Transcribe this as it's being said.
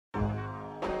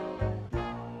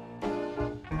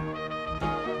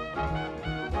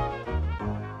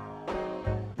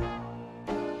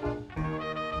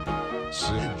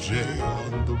CJ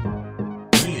on the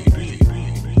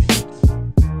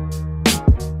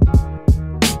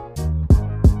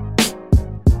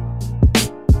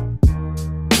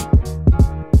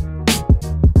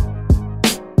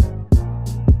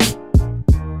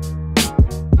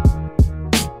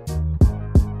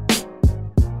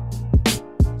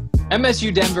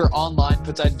MSU Denver Online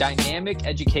puts a dynamic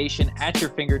education at your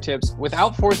fingertips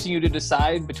without forcing you to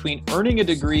decide between earning a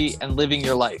degree and living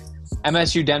your life.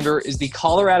 MSU Denver is the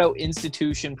Colorado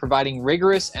institution providing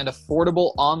rigorous and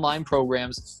affordable online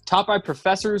programs taught by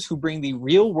professors who bring the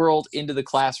real world into the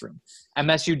classroom.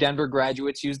 MSU Denver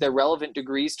graduates use their relevant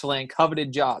degrees to land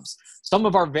coveted jobs. Some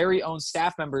of our very own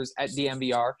staff members at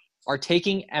DNVR are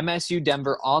taking MSU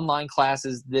Denver online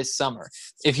classes this summer.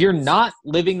 If you're not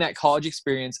living that college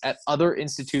experience at other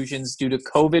institutions due to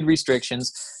COVID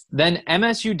restrictions, then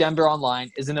MSU Denver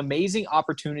Online is an amazing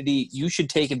opportunity you should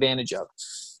take advantage of.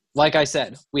 Like I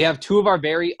said, we have two of our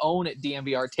very own at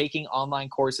DNVR taking online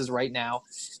courses right now,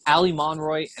 Ali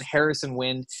Monroy and Harrison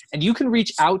Wind, and you can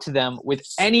reach out to them with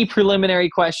any preliminary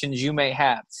questions you may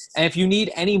have. And if you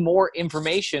need any more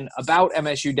information about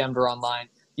MSU Denver Online,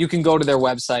 you can go to their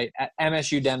website at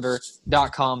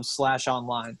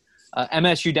msudenver.com/online.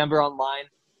 MSU Denver Online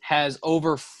has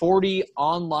over 40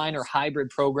 online or hybrid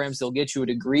programs that'll get you a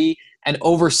degree and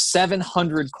over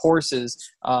 700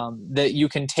 courses that you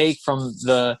can take from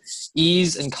the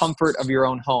ease and comfort of your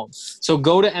own home. So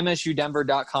go to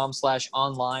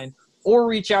msudenver.com/online or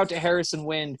reach out to Harrison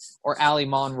Wind or Ali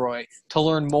Monroy to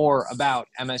learn more about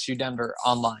MSU Denver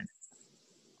Online.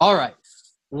 All right.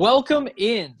 Welcome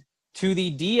in to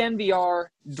the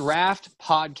DNVR Draft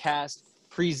Podcast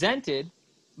presented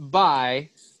by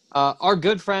our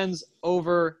good friends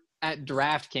over at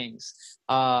DraftKings.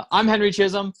 I'm Henry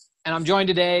Chisholm, and I'm joined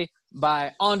today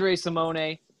by Andre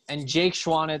Simone and Jake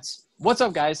Schwanitz. What's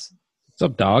up, guys? What's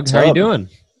up, dogs? How you doing?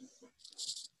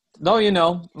 No, you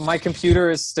know, my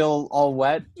computer is still all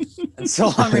wet, and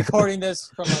so I'm recording this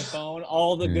from my phone.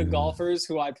 All the good golfers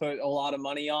who I put a lot of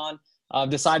money on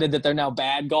decided that they're now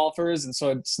bad golfers, and so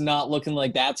it's not looking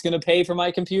like that's going to pay for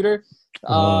my computer.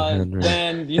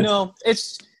 Then, you know,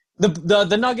 it's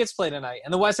the Nuggets play tonight,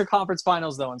 and the Western Conference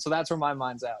Finals, though, and so that's where my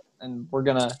mind's at, and we're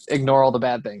going to ignore all the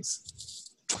bad things.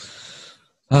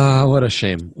 What a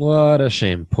shame. What a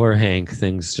shame. Poor Hank.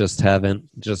 Things just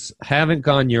haven't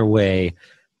gone your way,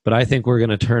 but I think we're going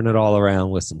to turn it all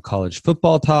around with some college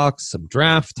football talk, some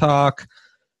draft talk,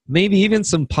 maybe even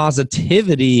some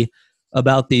positivity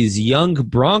about these young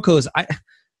Broncos.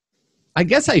 I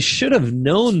guess I should have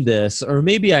known this, or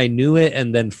maybe I knew it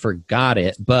and then forgot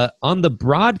it, but on the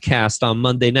broadcast on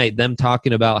Monday night, them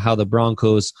talking about how the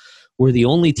Broncos were the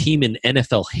only team in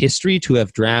NFL history to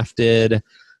have drafted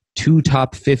two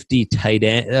top 50 tight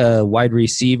end, wide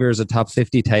receivers, a top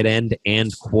 50 tight end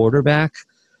and quarterback,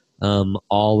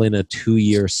 all in a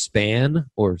 2-year span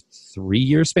or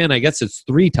 3-year span. I guess it's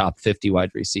 3 top 50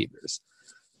 wide receivers.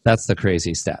 That's the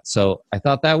crazy stat. So I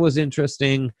thought that was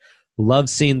interesting. Love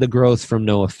seeing the growth from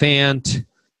Noah Fant.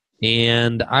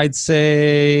 And I'd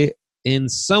say in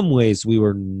some ways we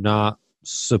were not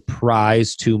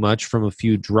surprised too much from a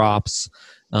few drops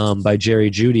by Jerry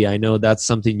Jeudy. I know that's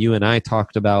something you and I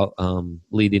talked about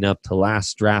leading up to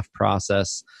last draft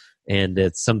process. And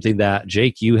it's something that,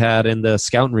 Jake, you had in the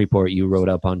scouting report you wrote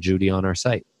up on Jeudy on our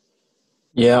site.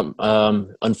 Yeah.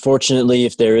 Unfortunately,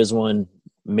 if there is one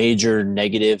major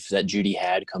negative that Jeudy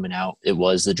had coming out, it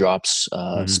was the drops,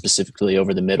 specifically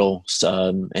over the middle,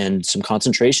 and some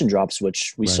concentration drops,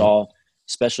 which we saw,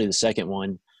 especially the second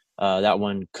one. That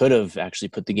one could have actually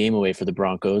put the game away for the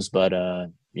Broncos, but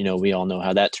you know, we all know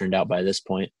how that turned out by this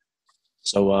point.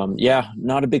 So yeah,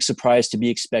 not a big surprise to be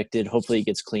expected. Hopefully it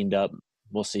git's cleaned up.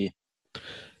 We'll see.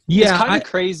 Yeah, it's kind of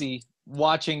crazy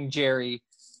watching Jerry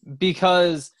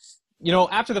because, you know,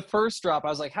 after the first drop, I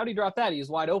was like, how'd he drop that? He was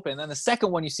wide open. And then the second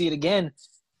one, you see it again.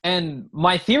 And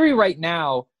my theory right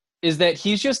now is that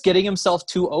he's just getting himself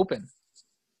too open.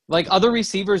 Like, other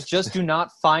receivers just do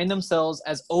not find themselves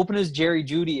as open as Jerry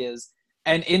Jeudy is.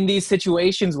 And in these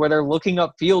situations where they're looking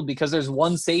upfield because there's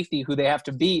one safety who they have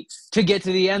to beat to get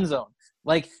to the end zone.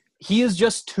 Like, he is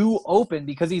just too open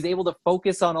because he's able to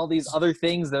focus on all these other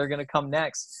things that are going to come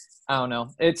next. I don't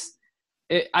know.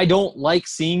 I don't like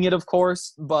seeing it, of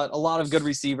course, but a lot of good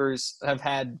receivers have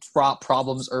had drop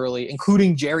problems early,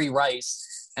 including Jerry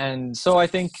Rice. And so I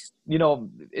think, you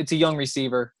know, it's a young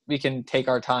receiver. We can take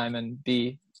our time and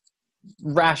be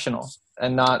rational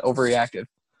and not overreactive.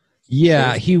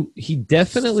 Yeah, he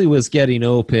definitely was getting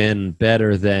open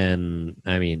better than,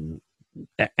 I mean,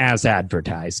 as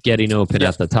advertised, getting open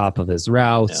at the top of his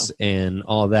routes and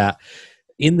all that.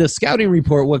 in the scouting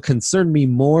report, what concerned me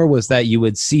more was that you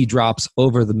would see drops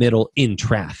over the middle in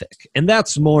traffic. And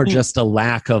that's more just a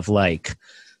lack of like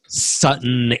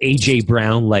Sutton, AJ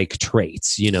Brown like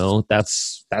traits. You know,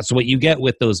 that's what you get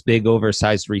with those big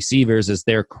oversized receivers, is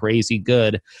they're crazy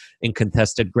good in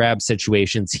contested grab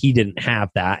situations. He didn't have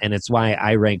that, and it's why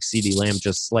I rank CeeDee Lamb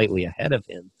just slightly ahead of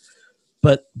him.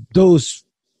 But those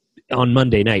on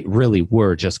Monday night really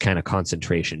were just kind of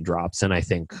concentration drops, and I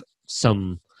think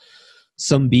some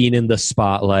being in the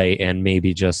spotlight and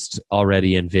maybe just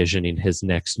already envisioning his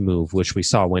next move, which we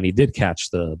saw when he did catch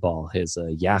the ball, his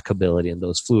yak ability and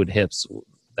those fluid hips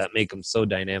that make him so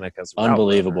dynamic as a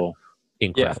unbelievable.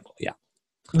 Incredible. Yeah.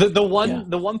 The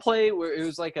one play where it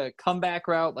was like a comeback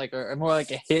route, like or more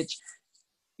like a hitch.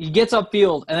 He gets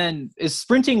upfield and then is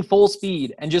sprinting full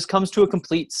speed and just comes to a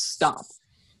complete stop.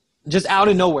 Just out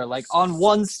of nowhere, like on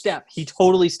one step, he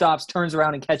totally stops, turns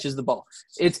around, and catches the ball.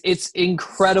 It's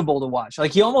incredible to watch.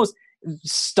 Like he almost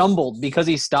stumbled because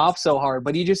he stopped so hard,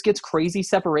 but he just gets crazy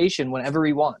separation whenever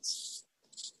he wants.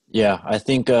 Yeah, I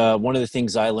think one of the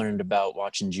things I learned about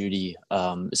watching Jeudy,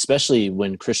 especially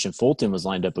when Christian Fulton was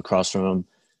lined up across from him,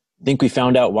 I think we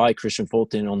found out why Christian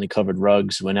Fulton only covered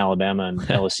Ruggs when Alabama and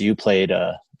LSU played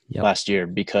last year,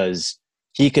 because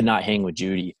he could not hang with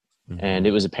Jeudy. And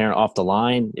it was apparent off the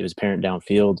line. It was apparent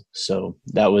downfield. So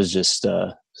that was just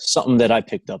something that I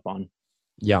picked up on.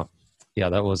 Yeah,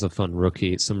 that was a fun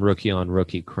some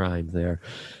rookie-on-rookie crime there.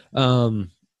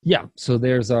 Yeah, so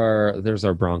there's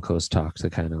our Broncos talk to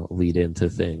kind of lead into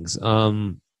things.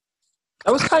 That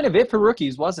was kind of it for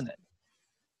rookies, wasn't it?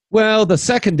 Well, the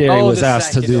secondary was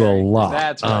asked to do a lot.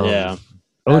 That's right. Yeah.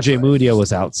 OJ Mudia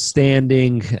was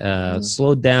outstanding,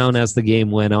 slowed down as the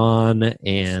game went on,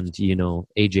 and,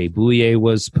 AJ Bouye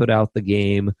was put out the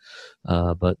game,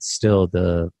 but still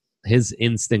his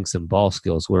instincts and ball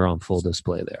skills were on full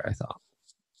display there, I thought.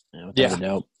 Yeah.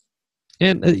 No.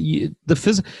 And he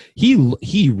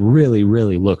really,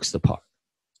 really looks the part.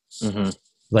 Mm-hmm.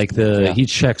 Like he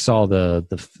checks all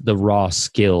the raw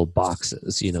skill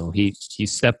boxes. He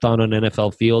stepped on an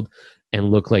NFL field and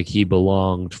looked like he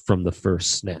belonged from the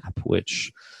first snap,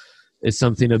 which is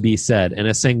something to be said. And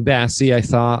Essang Bassey, I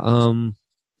thought,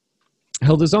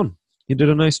 held his own. He did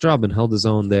a nice job and held his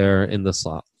own there in the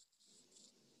slot.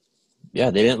 Yeah,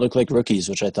 they didn't look like rookies,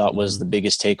 which I thought was the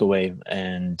biggest takeaway.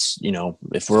 And,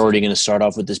 if we're already going to start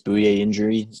off with this Bouye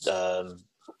injury, we're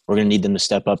going to need them to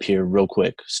step up here real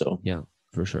quick. So yeah,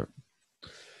 for sure.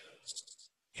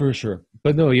 For sure.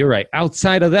 But no, you're right.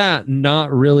 Outside of that,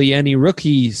 not really any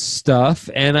rookie stuff.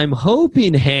 And I'm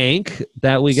hoping, Hank,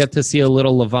 that we get to see a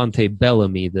little Levante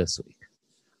Bellamy this week.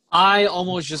 I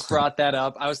almost just brought that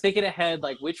up. I was thinking ahead,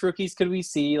 like, which rookies could we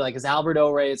see? Like, is Albert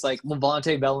O'Ray? It's like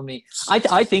Levante Bellamy.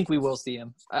 I think we will see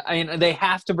him. I mean, they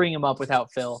have to bring him up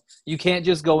without Phil. You can't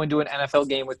just go into an NFL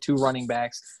game with two running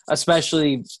backs,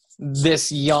 especially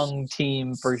this young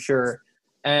team for sure.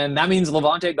 And that means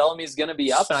Levante Bellamy is going to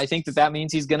be up, and I think that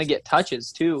means he's going to get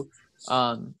touches too.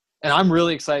 And I'm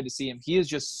really excited to see him. He is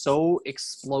just so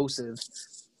explosive.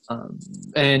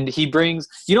 And he brings,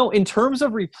 in terms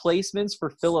of replacements for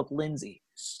Phillip Lindsay,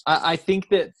 I think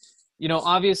that,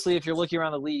 obviously if you're looking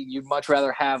around the league, you'd much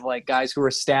rather have like guys who are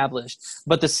established.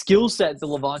 But the skill set that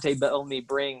Levante Bellamy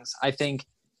brings, I think,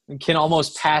 can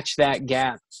almost patch that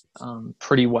gap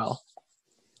pretty well.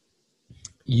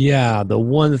 Yeah, the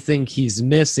one thing he's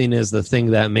missing is the thing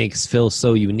that makes Phil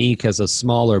so unique as a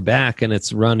smaller back, and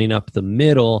it's running up the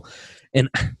middle. And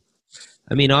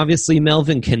I mean, obviously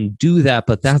Melvin can do that,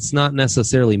 but that's not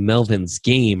necessarily Melvin's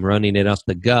game, running it up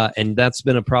the gut. And that's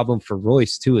been a problem for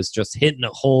Royce too, is just hitting a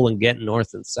hole and getting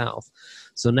north and south.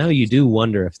 So now you do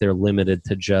wonder if they're limited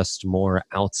to just more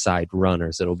outside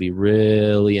runners. It'll be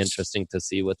really interesting to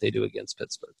see what they do against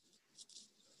Pittsburgh.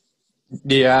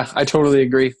 Yeah, I totally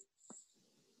agree.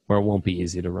 Where it won't be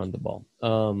easy to run the ball.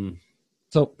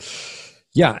 So,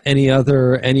 yeah. Any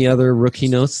other rookie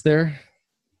notes there?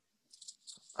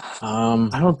 I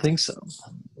don't think so.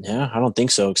 Yeah, I don't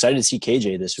think so. Excited to see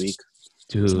KJ this week.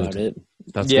 Dude, that's about it.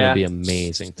 That's gonna be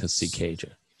amazing to see KJ.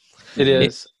 It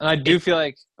is, and I do feel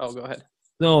like. Oh, go ahead.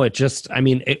 No, it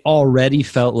already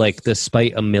felt like,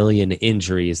 despite a million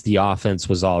injuries, the offense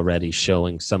was already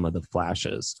showing some of the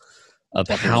flashes of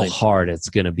how hard it's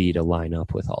going to be to line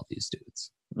up with all these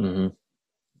dudes. Mm-hmm.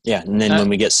 Yeah, and then when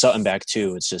we get Sutton back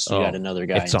too, it's just you got another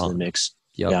guy into the mix.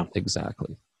 Yep, yeah,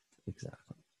 exactly.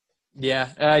 Yeah,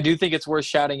 I do think it's worth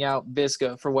shouting out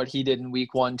Visca for what he did in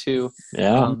week 1 too.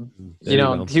 Yeah,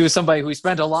 he was somebody who we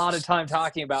spent a lot of time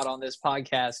talking about on this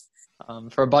podcast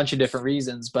for a bunch of different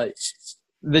reasons, but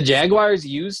the Jaguars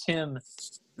used him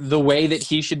the way that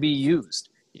he should be used.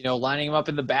 lining him up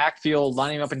in the backfield,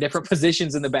 lining him up in different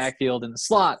positions in the backfield, in the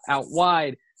slot, out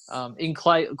wide,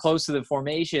 close to the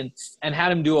formation, and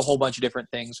had him do a whole bunch of different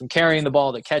things, from carrying the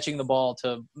ball to catching the ball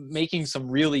to making some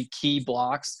really key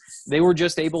blocks. They were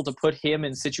just able to put him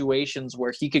in situations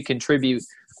where he could contribute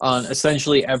on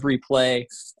essentially every play.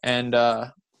 And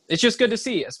it's just good to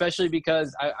see, especially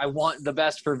because I want the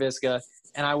best for Viska,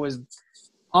 and I was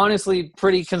honestly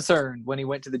pretty concerned when he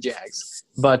went to the Jags.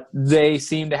 But they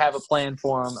seem to have a plan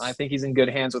for him. I think he's in good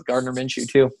hands with Gardner Minshew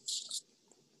too.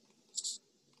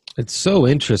 It's so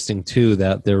interesting, too,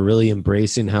 that they're really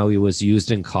embracing how he was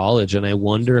used in college. And I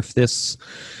wonder if this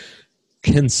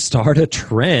can start a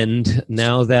trend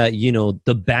now that,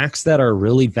 the backs that are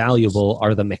really valuable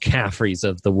are the McCaffreys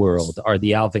of the world, are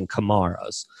the Alvin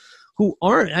Kamaras, who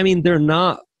aren't, they're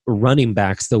not running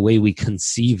backs the way we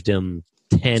conceived them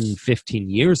 10, 15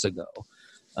 years ago.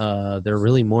 They're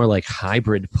really more like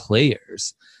hybrid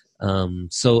players.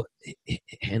 And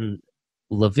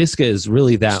Laviska is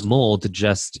really that mold,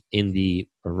 just in the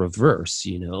reverse,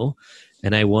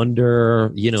 And I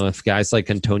wonder, if guys like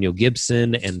Antonio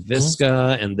Gibson and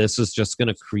Viska, and this is just going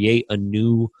to create a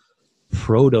new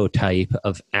prototype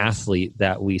of athlete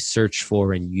that we search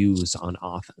for and use on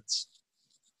offense.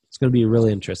 It's going to be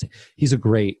really interesting. He's a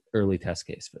great early test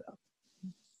case for that.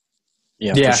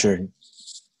 Yeah, for sure.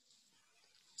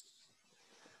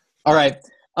 All right.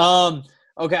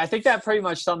 Okay, I think that pretty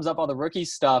much sums up all the rookie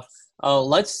stuff.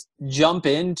 Let's jump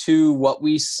into what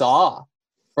we saw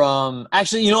from –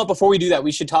 actually, you know what? Before we do that,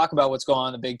 we should talk about what's going on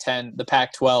in the Big Ten, the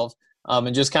Pac-12,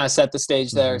 and just kind of set the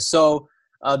stage there. So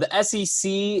the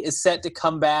SEC is set to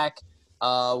come back,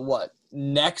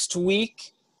 next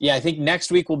week? Yeah, I think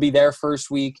next week will be their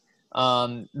first week.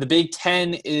 The Big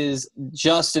Ten is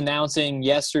just announcing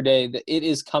yesterday that it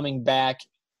is coming back,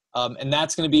 and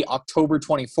that's going to be October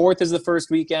 24th is the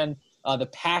first weekend. The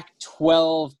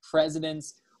Pac-12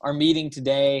 presidents are meeting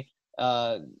today.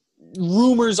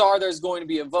 Rumors are there's going to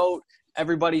be a vote.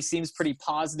 Everybody seems pretty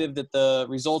positive that the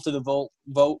result of the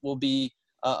vote will be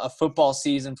a football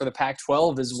season for the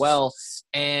Pac-12 as well.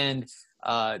 And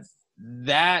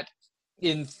that,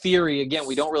 in theory, again,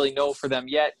 we don't really know for them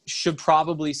yet, should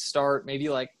probably start maybe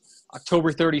like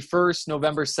October 31st,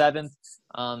 November 7th.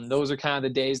 Those are kind of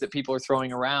the days that people are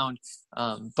throwing around.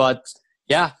 But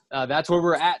that's where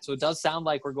we're at. So it does sound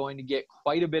like we're going to get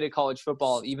quite a bit of college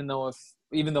football, even though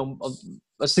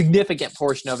a significant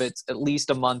portion of it's at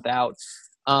least a month out.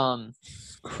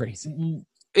 Crazy.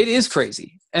 It is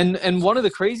crazy. And one of the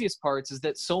craziest parts is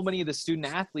that so many of the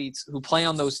student athletes who play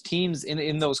on those teams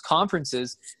in those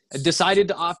conferences decided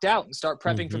to opt out and start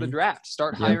prepping for the draft,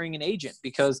 start hiring an agent,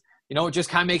 because it just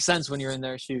kind of makes sense when you're in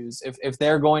their shoes. If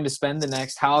they're going to spend the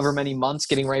next however many months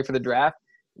getting ready for the draft,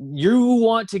 you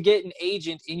want to get an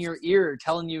agent in your ear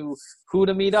telling you who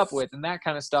to meet up with and that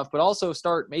kind of stuff, but also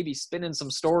start maybe spinning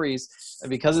some stories,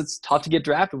 because it's tough to get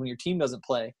drafted when your team doesn't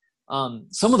play.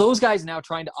 Some of those guys now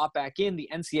trying to opt back in. The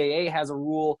NCAA has a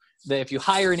rule that if you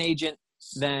hire an agent,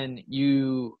 then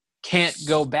you can't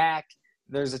go back.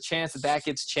 There's a chance that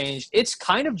gets changed. It's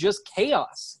kind of just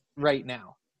chaos right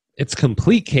now. It's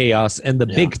complete chaos, and the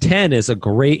Big Ten is a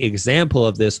great example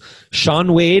of this.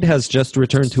 Shaun Wade has just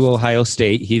returned to Ohio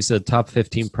State. He's a top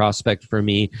 15 prospect for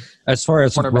me. As far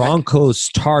as Broncos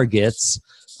targets,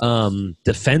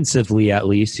 defensively at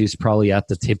least, he's probably at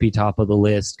the tippy top of the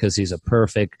list because he's a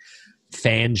perfect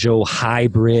Fangio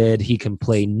hybrid. He can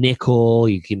play nickel.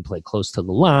 He can play close to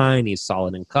the line. He's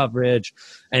solid in coverage.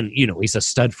 And, he's a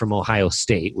stud from Ohio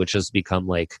State, which has become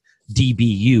like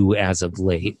DBU as of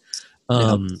late.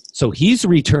 So he's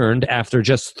returned after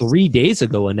just 3 days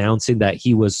ago announcing that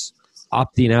he was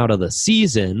opting out of the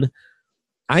season.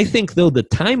 I think, though, the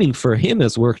timing for him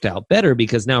has worked out better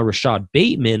because now Rashad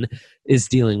Bateman is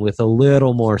dealing with a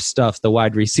little more stuff, the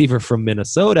wide receiver from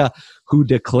Minnesota who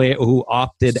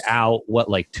opted out,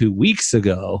 2 weeks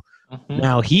ago.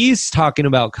 Now he's talking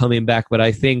about coming back, but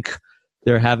I think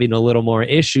they're having a little more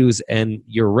issues. And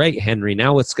you're right, Henry.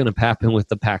 Now what's going to happen with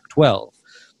the Pac-12?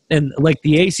 And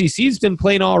the ACC's been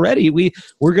playing already.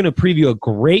 We're going to preview a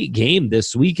great game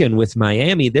this weekend with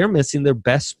Miami. They're missing their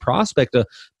best prospect, a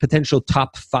potential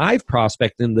top 5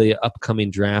 prospect in the upcoming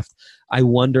draft. I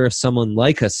wonder if someone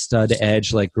like a stud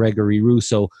edge like Gregory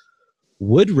Rousseau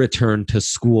would return to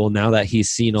school now that he's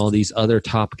seen all these other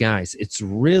top guys. It's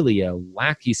really a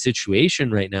wacky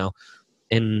situation right now.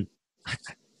 And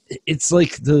it's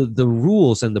like the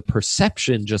rules and the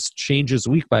perception just changes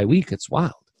week by week. It's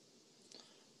wild.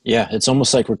 Yeah, it's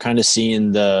almost like we're kind of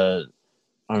seeing the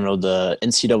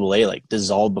NCAA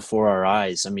dissolve before our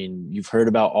eyes. I mean, you've heard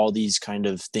about all these kind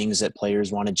of things that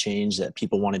players want to change, that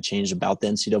people want to change about the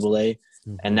NCAA.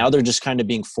 And now they're just kind of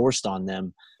being forced on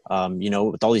them.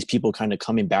 With all these people kind of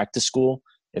coming back to school,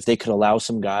 if they could allow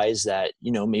some guys that,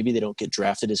 maybe they don't get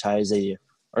drafted as high as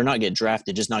or not get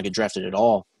drafted, just not get drafted at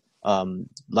all,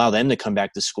 allow them to come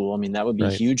back to school. I mean, that would be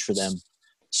huge for them.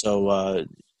 So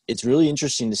it's really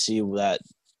interesting to see that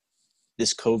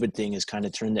this COVID thing has kind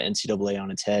of turned the NCAA on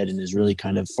its head and has really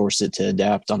kind of forced it to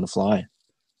adapt on the fly.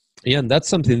 Yeah, and that's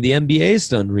something the NBA's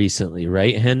done recently,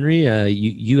 right, Henry?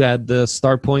 You had the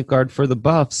star point guard for the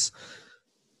Buffs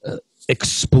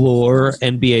explore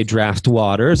NBA draft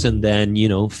waters and then,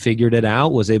 figured it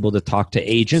out, was able to talk to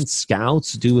agents,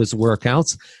 scouts, do his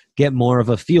workouts, get more of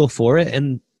a feel for it,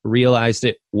 and realized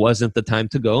it wasn't the time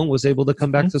to go and was able to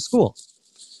come back to school.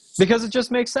 Because it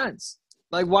just makes sense.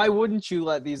 Like, why wouldn't you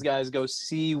let these guys go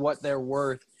see what they're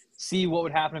worth, see what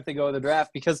would happen if they go to the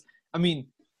draft? Because, I mean,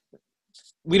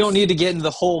 we don't need to get into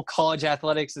the whole college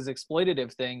athletics is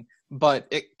exploitative thing, but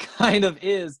it kind of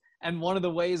is. And one of the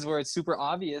ways where it's super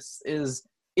obvious is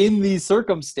in these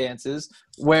circumstances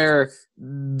where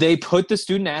they put the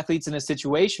student athletes in a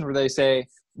situation where they say,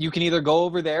 you can either go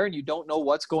over there and you don't know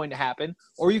what's going to happen,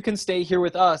 or you can stay here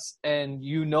with us and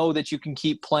you know that you can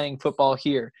keep playing football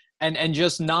here. And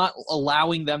just not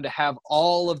allowing them to have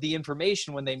all of the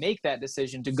information when they make that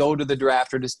decision to go to the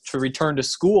draft or to return to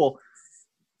school,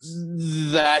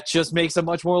 that just makes it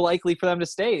much more likely for them to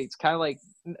stay. It's kind of like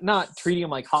not treating them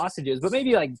like hostages, but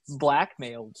maybe like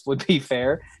blackmail would be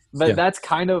fair. But that's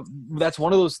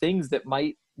one of those things that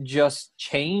might just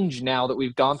change now that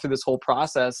we've gone through this whole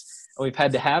process and we've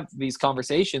had to have these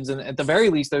conversations. And at the very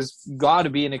least, there's got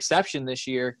to be an exception this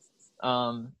year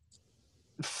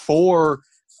for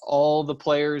all the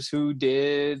players who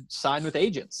did sign with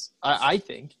agents. I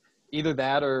think either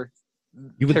that or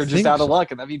they're just out of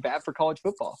luck, and that'd be bad for college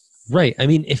football. Right. I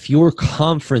mean, if your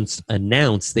conference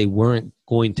announced they weren't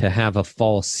going to have a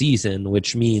fall season,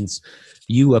 which means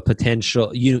you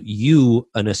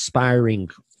an aspiring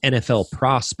NFL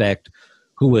prospect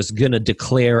who was going to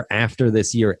declare after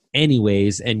this year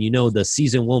anyways, and the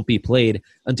season won't be played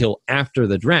until after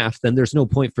the draft, then there's no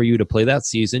point for you to play that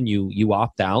season. You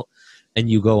opt out and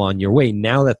you go on your way.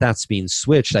 Now that that's being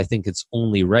switched, I think it's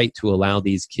only right to allow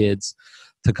these kids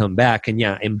to come back. And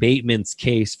in Bateman's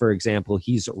case, for example,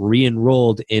 he's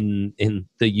re-enrolled in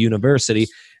the university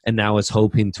and now is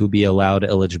hoping to be allowed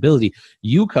eligibility.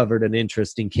 You covered an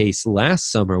interesting case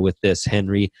last summer with this,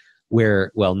 Henry,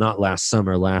 where, well, not last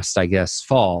summer,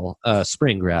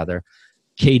 spring rather,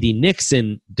 KD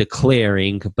Nixon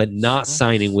declaring but not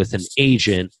signing with an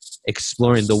agent,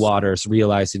 exploring the waters,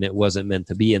 realizing it wasn't meant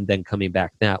to be, and then coming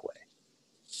back that way.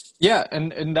 Yeah,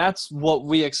 and that's what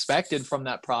we expected from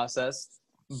that process.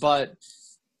 But,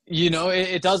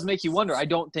 it does make you wonder. I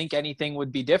don't think anything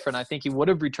would be different. I think he would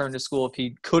have returned to school if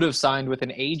he could have signed with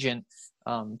an agent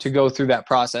to go through that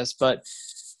process. But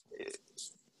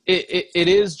it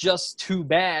is just too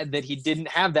bad that he didn't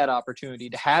have that opportunity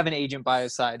to have an agent by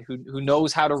his side who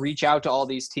knows how to reach out to all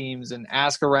these teams and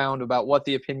ask around about what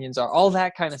the opinions are, all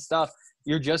that kind of stuff.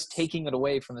 You're just taking it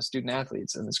away from the student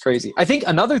athletes, and it's crazy. I think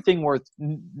another thing worth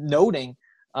noting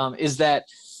is that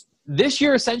this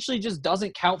year essentially just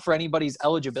doesn't count for anybody's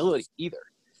eligibility either.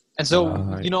 And so,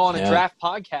 on a draft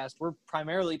podcast, we're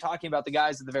primarily talking about the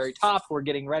guys at the very top who are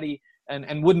getting ready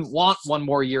and wouldn't want one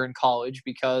more year in college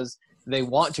because they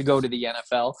want to go to the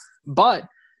NFL. But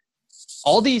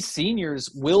all these seniors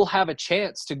will have a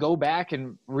chance to go back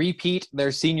and repeat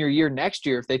their senior year next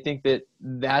year if they think that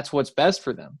that's what's best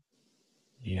for them.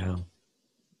 Yeah.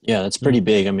 Yeah, that's pretty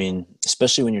big. I mean,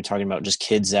 especially when you're talking about just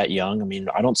kids that young. I mean,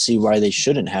 I don't see why they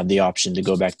shouldn't have the option to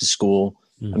go back to school.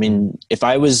 I mean, if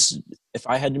I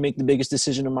had to make the biggest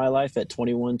decision of my life at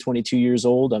 21, 22 years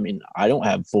old, I mean, I don't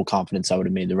have full confidence I would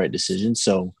have made the right decision.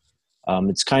 So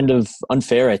it's kind of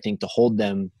unfair, I think, to hold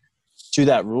them to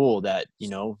that rule that,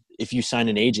 if you sign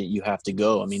an agent, you have to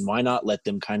go. I mean, why not let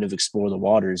them kind of explore the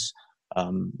waters?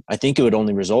 I think it would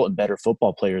only result in better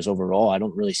football players overall. I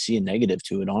don't really see a negative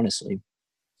to it, honestly.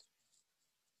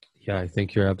 Yeah, I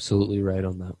think you're absolutely right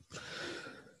on that.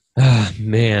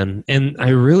 Man, and I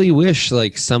really wish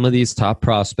some of these top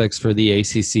prospects for the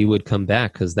ACC would come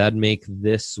back, because that'd make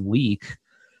this week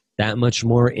that much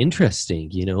more interesting.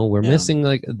 We're missing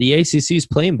the ACC's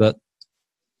playing, but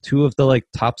two of the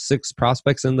top 6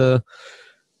 prospects in the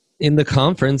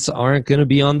conference aren't going to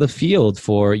be on the field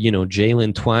for,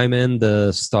 Jalen Twyman,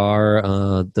 the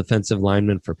star defensive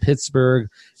lineman for Pittsburgh,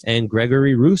 and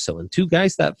Gregory Rousseau, and 2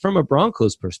 guys that, from a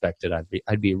Broncos perspective,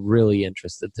 I'd be really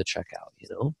interested to check out.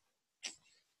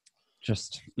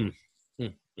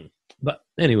 But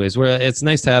anyways, it's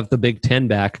nice to have the Big Ten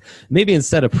back. Maybe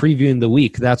instead of previewing the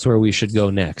week, that's where we should go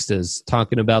next, is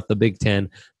talking about the Big Ten,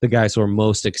 the guys who are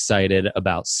most excited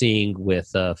about seeing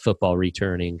with football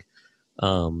returning.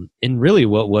 And really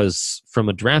what was, from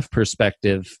a draft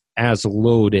perspective, as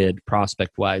loaded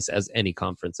prospect-wise as any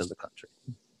conference in the country.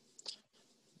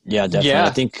 Yeah, definitely. Yeah. I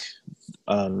think,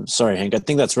 sorry, Hank, I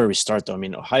think that's where we start, though. I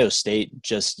mean, Ohio State,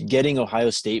 just getting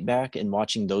Ohio State back and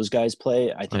watching those guys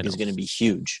play, I think is going to be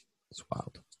huge. It's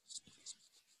wild.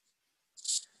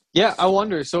 Yeah, I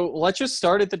wonder. So let's just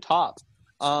start at the top.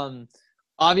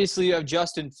 Obviously, you have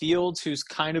Justin Fields, who's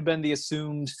kind of been the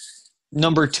assumed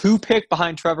number 2 pick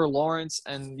behind Trevor Lawrence.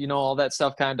 And, you know, all that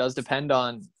stuff kind of does depend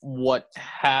on what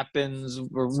happens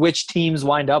or which teams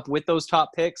wind up with those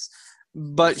top picks.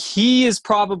 But he is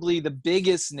probably the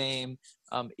biggest name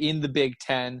in the Big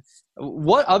Ten.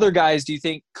 What other guys do you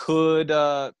think could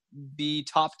be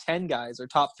top 10 guys or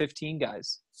top 15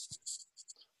 guys?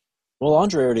 Well,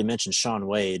 Andre already mentioned Shaun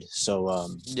Wade, so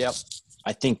Yep.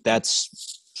 I think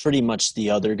that's pretty much the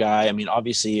other guy. I mean,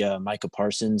 obviously Micah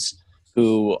Parsons,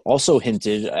 who also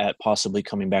hinted at possibly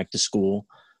coming back to school.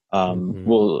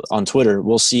 We'll on Twitter,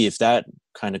 we'll see if that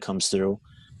kind of comes through.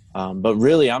 But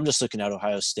really, I'm just looking at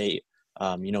Ohio State.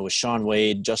 You know, with Shaun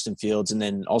Wade, Justin Fields, and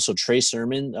then also Trey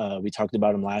Sermon. We talked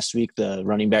about him last week, the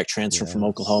running back transfer from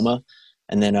Oklahoma.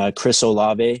 And then Chris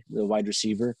Olave, the wide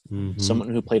receiver, someone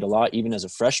who played a lot even as a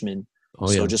freshman.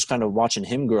 So just kind of watching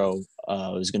him grow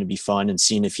is going to be fun, and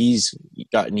seeing if he's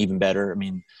gotten even better. I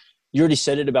mean, you already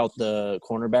said it about the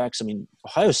cornerbacks. I mean,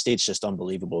 Ohio State's just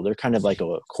unbelievable. They're kind of like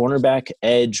a cornerback,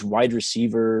 edge, wide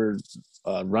receiver,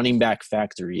 running back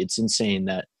factory. It's insane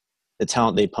that the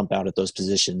talent they pump out at those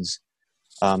positions.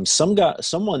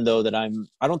 Someone though that I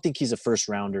don't think he's a first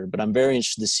rounder, but I'm very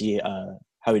interested to see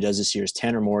how he does this year is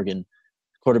Tanner Morgan,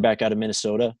 quarterback out of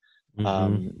Minnesota.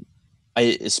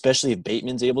 Especially if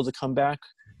Bateman's able to come back,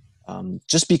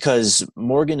 just because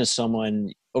Morgan is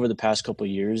someone over the past couple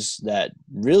of years that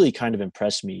really kind of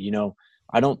impressed me. You know,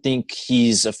 I don't think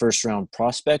he's a first round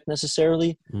prospect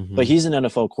necessarily, but he's an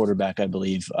NFL quarterback, I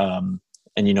believe. And,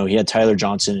 you know, he had Tyler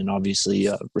Johnson and obviously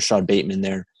Rashad Bateman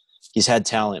there. He's had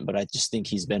talent, but I just think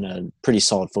he's been a pretty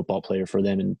solid football player for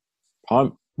them. And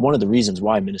one of the reasons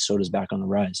why Minnesota's back on the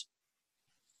rise.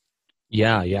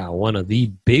 Yeah. One of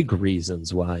the big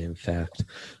reasons why, in fact,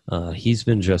 he's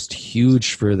been just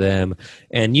huge for them.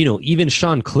 And, you know, even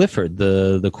Sean Clifford,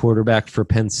 the quarterback for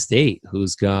Penn State,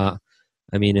 who's got,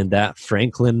 I mean, in that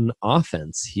Franklin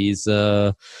offense, he's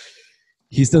done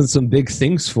some big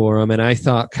things for him. And I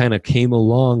thought kind of came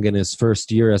along in his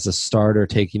first year as a starter,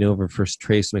 taking over for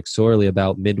Trace McSorley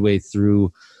about midway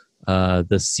through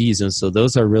the season. So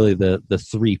those are really the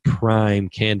 3 prime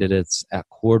candidates at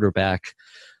quarterback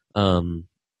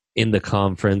in the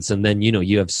conference. And then, you know,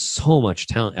 you have so much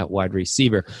talent at wide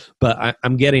receiver, but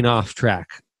I'm getting off track.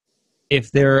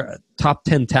 If they're top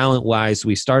 10 talent wise,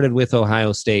 we started with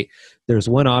Ohio State. There's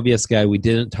one obvious guy we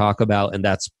didn't talk about, and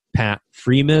that's Pat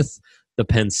Freiermuth, the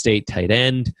Penn State tight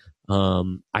end.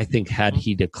 I think had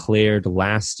he declared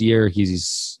last year,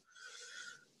 he's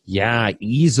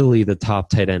easily the top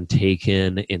tight end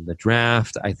taken in the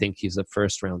draft. I think he's a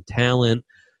first round talent.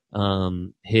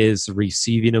 His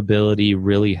receiving ability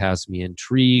really has me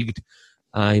intrigued.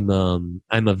 I'm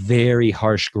a very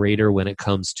harsh grader when it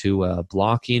comes to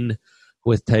blocking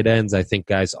with tight ends. I think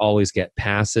guys always get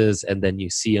passes, and then you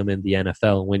see them in the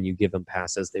NFL. When you give them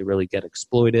passes, they really get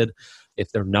exploited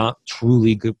if they're not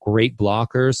truly great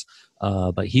blockers.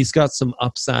 But he's got some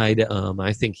upside.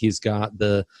 I think he's got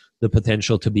the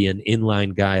potential to be an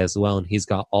inline guy as well, and he's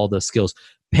got all the skills.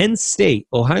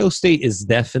 Ohio State is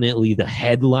definitely the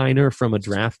headliner from a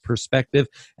draft perspective,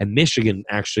 and Michigan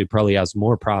actually probably has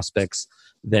more prospects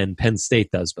than Penn State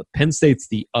does. But Penn State's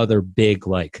the other big,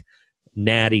 like,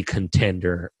 natty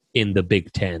contender in the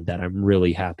Big Ten that I'm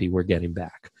really happy we're getting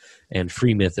back. And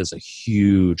Freiermuth is a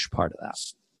huge part of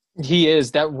that. He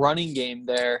is. That running game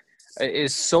there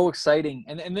is so exciting.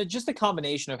 And then just the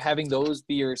combination of having those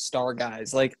be your star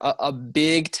guys, like a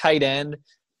big tight end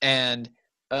and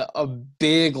a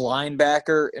big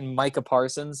linebacker in Micah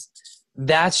Parsons,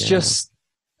 that's just,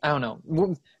 I don't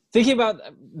know. Thinking about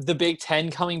the Big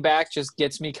Ten coming back just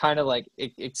gets me kind of like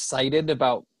excited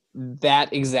about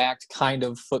that exact kind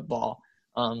of football.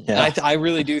 I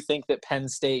really do think that Penn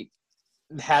State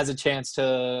has a chance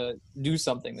to do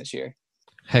something this year.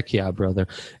 Heck yeah, brother.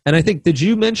 And I think, did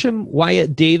you mention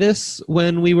Wyatt Davis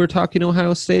when we were talking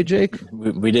Ohio State, Jake?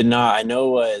 We did not. I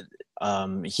know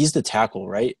he's the tackle,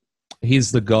 right?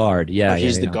 He's the guard. Yeah,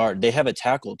 he's the guard. They have a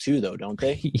tackle too, though, don't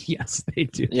they? Yes, they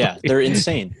do. Yeah, they're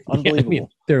insane.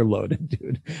 Unbelievable. They're loaded,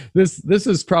 dude. This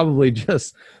is probably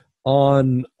just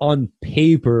on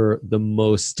paper the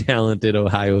most talented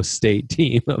Ohio State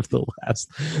team of the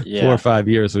last 4 or 5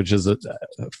 years, which is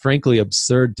frankly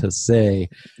absurd to say.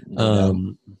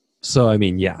 So I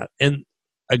mean, yeah, and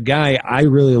a guy I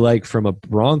really like from a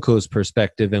Broncos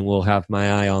perspective, and will have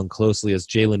my eye on closely, is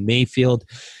Jalen Mayfield.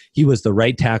 He was the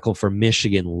right tackle for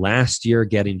Michigan last year,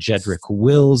 getting Jedrick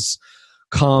Wills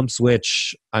comps,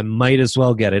 which I might as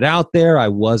well get it out there. I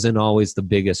wasn't always the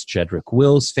biggest Jedrick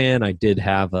Wills fan. I did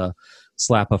have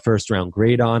slap a first-round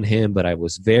grade on him, but I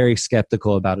was very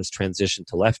skeptical about his transition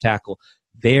to left tackle,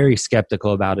 very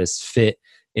skeptical about his fit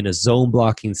in a zone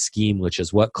blocking scheme, which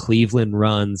is what Cleveland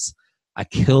runs. I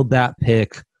killed that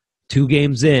pick 2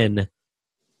 games in.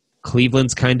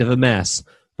 Cleveland's kind of a mess,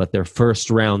 but their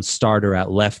first-round starter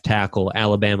at left tackle,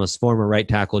 Alabama's former right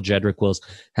tackle, Jedrick Wills,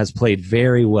 has played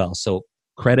very well. So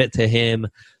credit to him.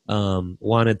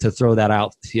 Wanted to throw that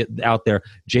out there.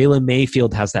 Jalen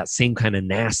Mayfield has that same kind of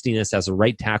nastiness as a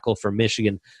right tackle for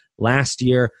Michigan. Last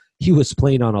year, he was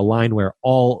playing on a line where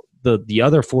all the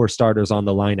other 4 starters on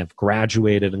the line have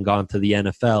graduated and gone to the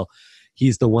NFL.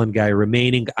 He's the one guy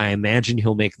remaining. I imagine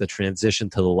he'll make the transition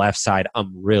to the left side.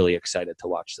 I'm really excited to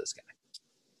watch this guy.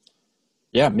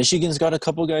 Yeah, Michigan's got a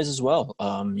couple guys as well.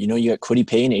 You got Kwity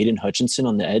Paye and Aiden Hutchinson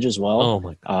on the edge as well. Oh,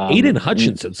 my God. Aiden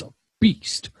Hutchinson's a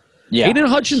beast. Yeah. Aiden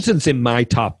Hutchinson's in my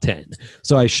top 10,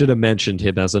 so I should have mentioned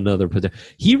him as another.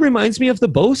 He reminds me of the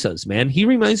Bosas, man. He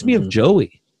reminds me of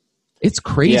Joey. It's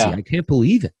crazy. Yeah. I can't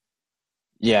believe it.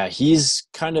 Yeah, he's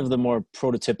kind of the more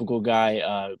prototypical guy.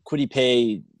 Kwity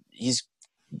Paye, he's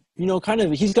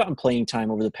gotten playing time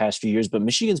over the past few years, but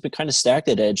Michigan's been kind of stacked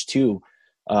at edge too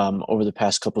over the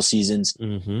past couple seasons.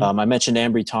 I mentioned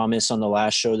Ambry Thomas on the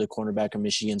last show, the cornerback of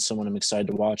Michigan, someone I'm excited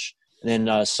to watch. And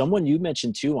then someone you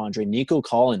mentioned too, Andre, Nico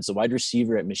Collins, the wide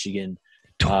receiver at Michigan.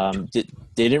 They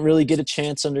didn't really get a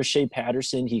chance under Shea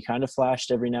Patterson. He kind of flashed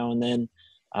every now and then.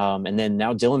 And then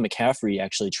now Dylan McCaffrey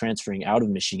actually transferring out of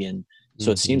Michigan. So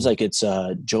it seems like it's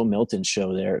Joe Milton's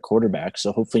show there at quarterback.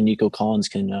 So hopefully Nico Collins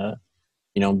can,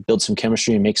 build some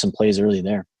chemistry and make some plays early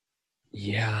there.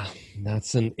 Yeah,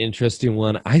 that's an interesting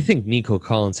one. I think Nico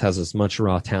Collins has as much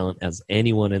raw talent as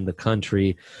anyone in the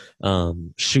country.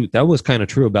 That was kind of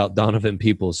true about Donovan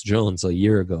Peoples-Jones a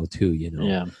year ago too,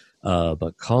 Yeah.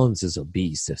 But Collins is a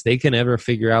beast. If they can ever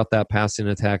figure out that passing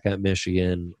attack at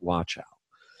Michigan, watch out,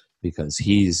 because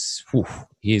he's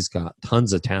got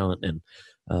tons of talent. And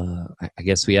I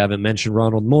guess we haven't mentioned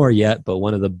Ronald Moore yet, but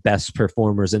one of the best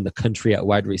performers in the country at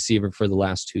wide receiver for the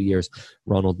last 2 years.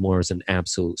 Ronald Moore is an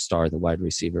absolute star, the wide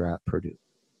receiver at Purdue.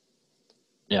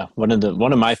 Yeah, one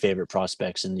of my favorite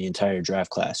prospects in the entire draft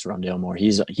class, Rondale Moore.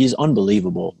 He's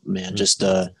unbelievable, man. Just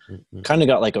kind of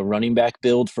got like a running back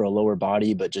build for a lower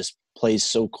body, but just plays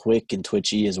so quick and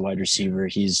twitchy as a wide receiver.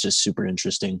 He's just super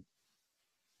interesting.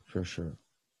 For sure.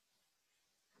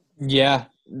 Yeah,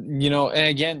 and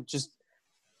again, just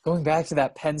going back to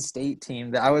that Penn State team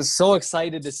that I was so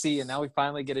excited to see, and now we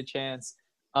finally get a chance.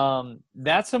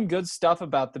 That's some good stuff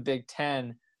about the Big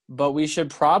Ten, but we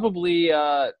should probably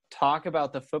talk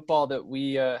about the football that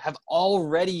we have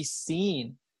already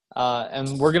seen,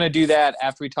 and we're going to do that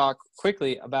after we talk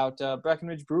quickly about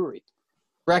Breckenridge Brewery.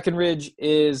 Breckenridge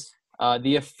is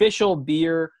the official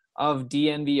beer of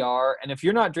DNVR, and if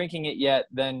you're not drinking it yet,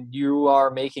 then you are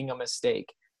making a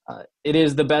mistake. It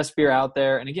is the best beer out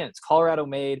there. And again, it's Colorado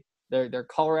made. They're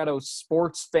Colorado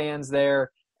sports fans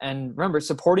there. And remember,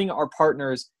 supporting our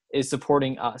partners is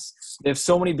supporting us. They have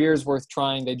so many beers worth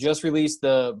trying. They just released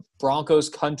the Broncos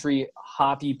Country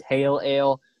Hoppy Pale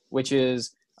Ale, which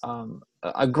is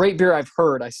a great beer I've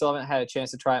heard. I still haven't had a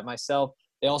chance to try it myself.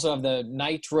 They also have the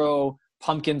Nitro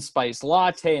Pumpkin Spice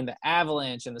Latte and the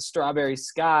Avalanche and the Strawberry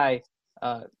Sky.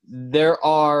 There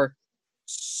are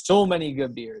so many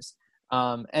good beers.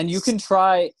 And you can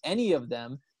try any of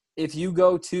them if you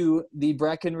go to the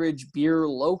Breckenridge Beer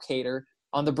Locator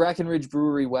on the Breckenridge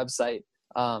Brewery website.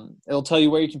 It'll tell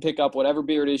you where you can pick up whatever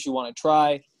beer it is you want to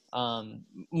try.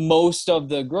 Most of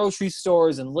the grocery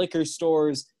stores and liquor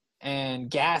stores and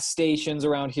gas stations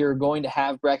around here are going to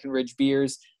have Breckenridge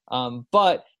beers.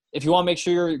 But if you want to make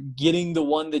sure you're getting the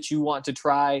one that you want to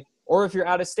try, or if you're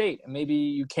out of state and maybe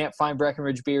you can't find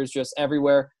Breckenridge beers just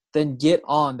everywhere, then get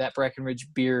on that Breckenridge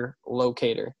Beer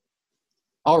Locator.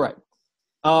 All right.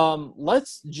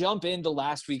 Let's jump into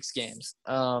last week's games.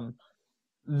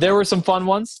 There were some fun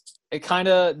ones.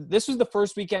 This was the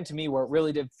first weekend to me where it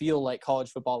really did feel like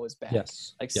college football was back.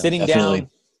 Yes. Sitting definitely down,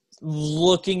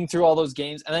 looking through all those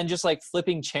games, and then just like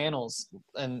flipping channels.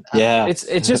 And it's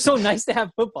just so nice to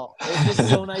have football. It's just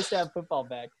so nice to have football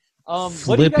back.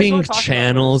 Flipping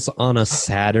channels on a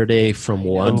Saturday from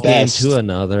one game to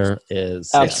another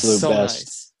is absolute so best.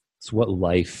 Nice. It's what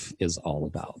life is all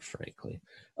about, frankly.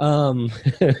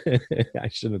 I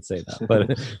shouldn't say that,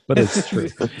 but it's true.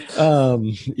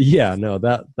 Yeah, no,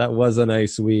 that was a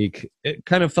nice week. It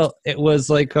kind of felt it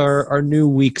was like our new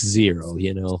week 0,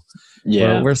 you know.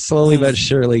 Yeah. We're slowly but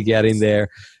surely getting there.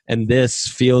 And this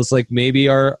feels like maybe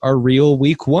our real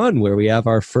week 1 where we have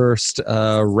our first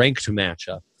ranked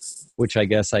matchup, which I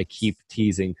guess I keep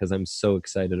teasing because I'm so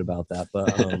excited about that.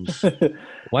 But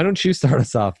why don't you start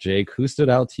us off, Jake? Who stood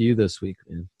out to you this week,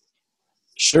 man?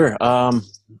 Sure.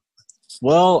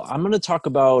 Well, I'm going to talk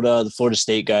about the Florida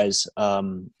State guys.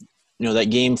 That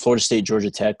game, Florida State,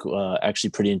 Georgia Tech,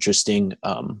 actually pretty interesting.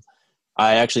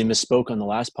 I actually misspoke on the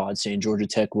last pod saying Georgia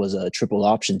Tech was a triple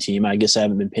option team. I guess I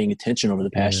haven't been paying attention over the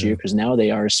past year because now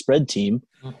they are a spread team.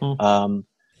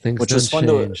 Things which was fun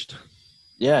changed.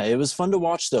 Yeah, it was fun to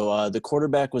watch, though. The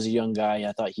quarterback was a young guy.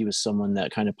 I thought he was someone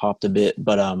that kind of popped a bit.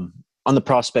 But on the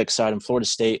prospect side in Florida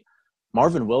State,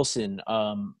 Marvin Wilson,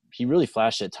 he really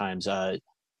flashed at times.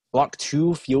 Blocked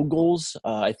 2 field goals.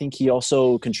 I think he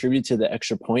also contributed to the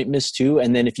extra point miss, too.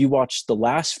 And then if you watch the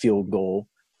last field goal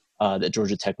that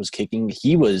Georgia Tech was kicking,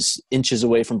 he was inches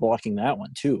away from blocking that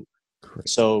one, too. Great.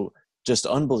 So just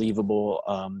unbelievable.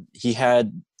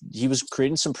 He was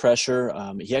creating some pressure.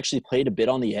 He actually played a bit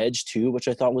on the edge too, which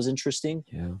I thought was interesting.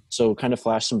 Yeah. So kind of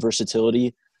flashed some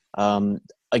versatility.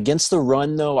 Against the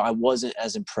run, though, I wasn't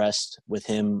as impressed with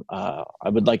him. I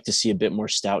would like to see a bit more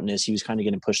stoutness. He was kind of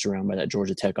getting pushed around by that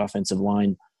Georgia Tech offensive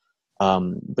line.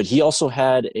 But he also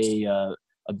had a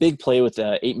big play with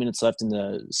 8 minutes left in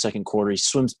the second quarter.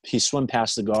 He swam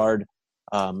past the guard.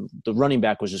 The running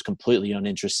back was just completely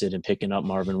uninterested in picking up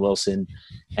Marvin Wilson,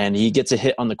 and he gets a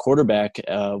hit on the quarterback,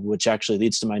 which actually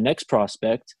leads to my next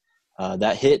prospect.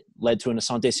 That hit led to an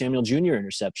Asante Samuel Jr.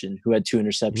 interception, who had 2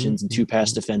 interceptions and 2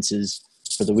 pass defenses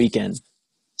for the weekend.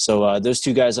 So those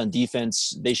 2 guys on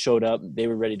defense, they showed up. They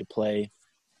were ready to play.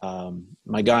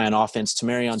 My guy on offense,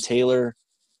 Tamarion Taylor,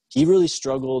 he really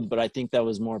struggled, but I think that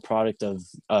was more a product of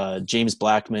James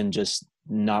Blackman just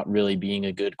not really being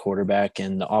a good quarterback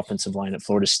and the offensive line at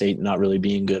Florida State not really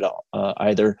being good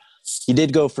either. He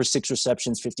did go for 6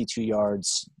 receptions, 52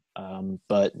 yards,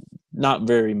 but not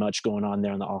very much going on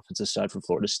there on the offensive side for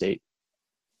Florida State.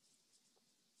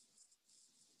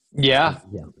 Yeah.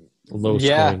 Low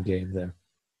scoring game there.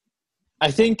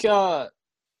 I think, wow.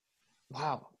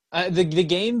 The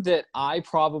game that I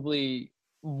probably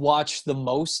watched the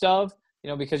most of,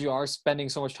 because you are spending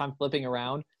so much time flipping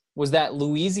around, was that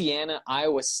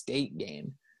Louisiana-Iowa State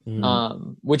game,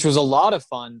 which was a lot of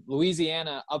fun.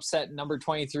 Louisiana upset number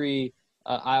 23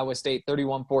 Iowa State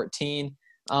 31-14.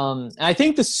 And I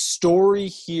think the story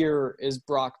here is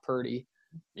Brock Purdy.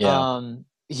 Yeah.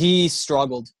 He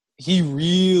struggled. He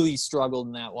really struggled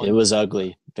in that one. It was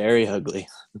ugly, very ugly.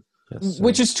 Yes,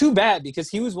 which is too bad because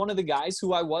he was one of the guys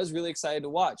who I was really excited to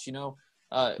watch. You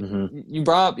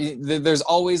brought up, there's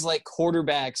always like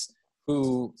quarterbacks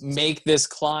who make this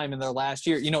climb in their last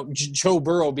year. Joe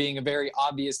Burrow being a very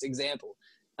obvious example.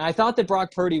 And I thought that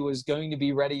Brock Purdy was going to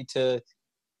be ready to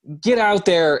get out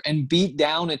there and beat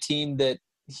down a team that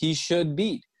he should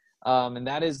beat. And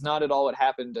that is not at all what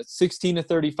happened.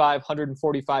 16-35,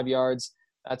 145 yards.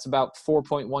 That's about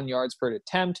 4.1 yards per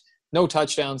attempt. No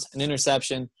touchdowns, an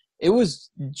interception. It was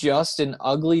just an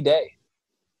ugly day.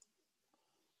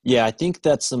 Yeah, I think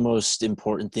that's the most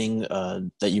important thing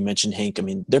that you mentioned, Hank. I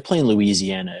mean, they're playing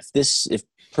Louisiana. If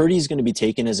Purdy's going to be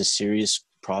taken as a serious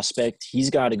prospect, he's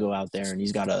got to go out there and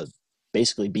he's got to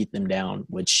basically beat them down,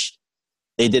 which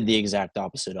they did the exact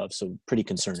opposite of. So pretty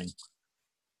concerning.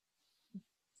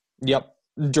 Yep.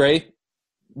 Dre,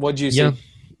 what'd you see?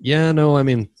 Yeah, no, I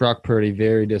mean, Brock Purdy,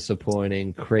 very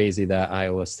disappointing. Crazy that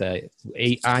Iowa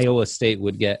State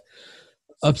would get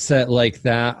upset like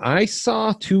that. I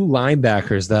saw 2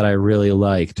 linebackers that I really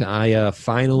liked. I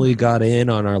finally got in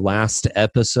on our last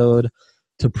episode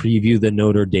to preview the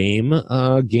Notre Dame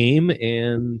game,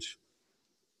 and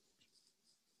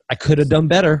I could have done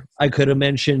better. I could have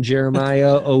mentioned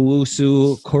Jeremiah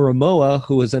Owusu-Koramoah,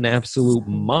 who was an absolute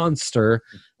monster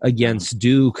against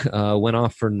Duke, went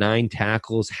off for 9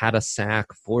 tackles, had a sack,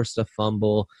 forced a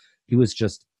fumble. He was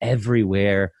just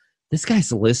everywhere. This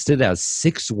guy's listed as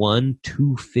 6'1",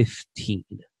 215.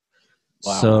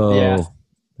 Wow. So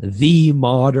the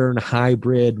modern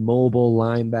hybrid mobile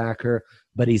linebacker,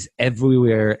 but he's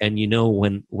everywhere. And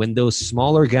when those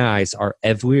smaller guys are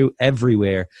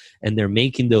everywhere and they're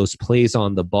making those plays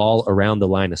on the ball around the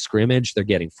line of scrimmage, they're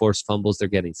getting forced fumbles, they're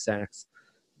getting sacks.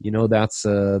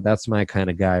 That's my kind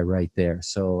of guy right there.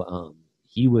 So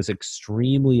he was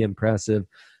extremely impressive,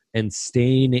 and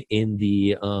staying in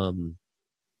the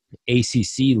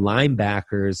ACC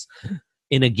linebackers,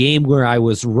 in a game where I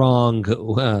was wrong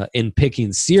in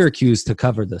picking Syracuse to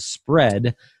cover the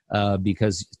spread,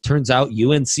 because it turns out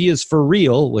UNC is for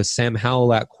real with Sam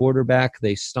Howell at quarterback.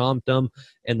 They stomped them,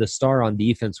 and the star on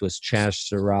defense was Chaz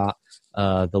Surratt,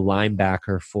 the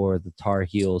linebacker for the Tar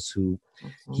Heels, who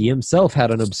he himself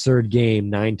had an absurd game,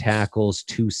 9 tackles,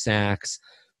 2 sacks,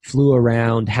 flew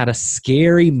around, had a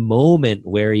scary moment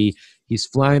where he's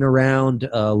flying around,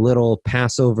 a little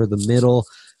pass over the middle,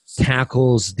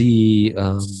 tackles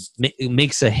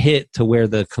makes a hit to where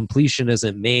the completion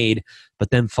isn't made, but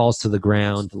then falls to the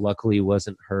ground. Luckily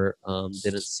wasn't hurt.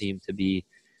 Didn't seem to be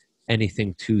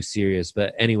anything too serious.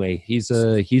 But anyway, he's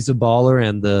a baller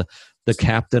and the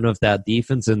captain of that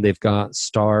defense, and they've got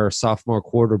star sophomore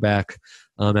quarterback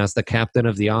as the captain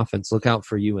of the offense. Look out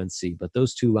for UNC. But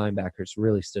those 2 linebackers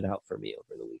really stood out for me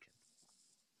over the weekend.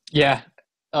 Yeah.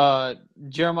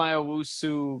 Jeremiah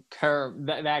Wusu,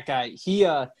 that guy, he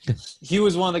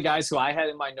was one of the guys who I had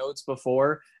in my notes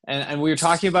before, and we were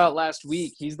talking about last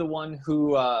week. He's the one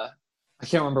who I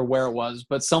can't remember where it was,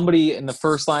 but somebody in the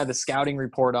first line of the scouting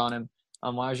report on him,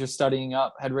 while I was just studying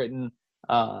up, had written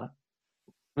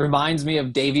reminds me of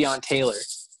Davion Taylor.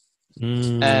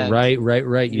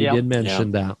 Right. You did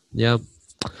mention that. Yep.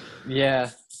 Yeah.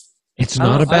 It's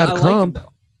not a bad comp.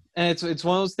 And it's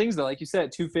one of those things that, like you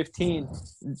said, 215.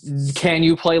 Can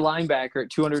you play linebacker at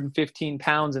 215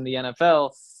 pounds in the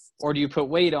NFL, or do you put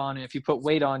weight on? And if you put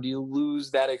weight on, do you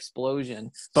lose that explosion?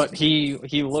 But he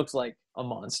looks like a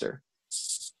monster.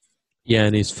 Yeah,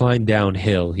 and he's fine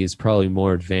downhill. He's probably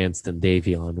more advanced than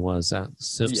Davion was at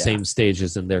same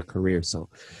stages in their career. So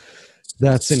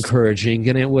that's encouraging.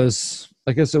 And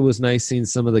I guess it was nice seeing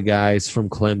some of the guys from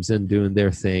Clemson doing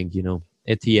their thing,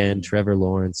 Etienne, Trevor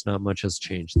Lawrence, not much has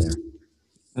changed there.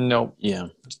 Nope.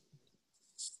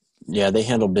 Yeah, they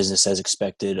handled business as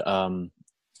expected.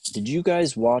 Did you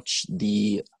guys watch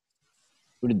who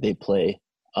did they play?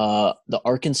 The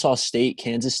Arkansas State,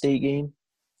 Kansas State game?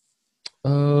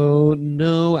 Oh,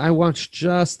 no. I watched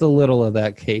just a little of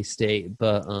that K-State,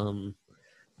 but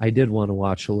I did want to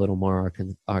watch a little more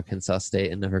Arkansas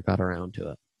State and never got around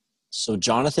to it. So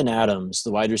Jonathan Adams,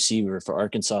 the wide receiver for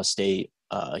Arkansas State,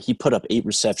 he put up 8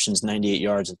 receptions, 98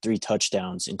 yards, and 3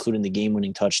 touchdowns, including the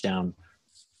game-winning touchdown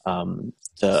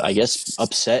to, I guess,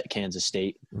 upset Kansas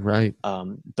State. Right.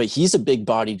 But he's a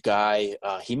big-bodied guy.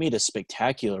 He made a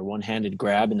spectacular one-handed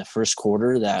grab in the first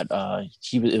quarter that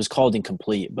it was called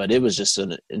incomplete, but it was just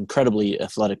an incredibly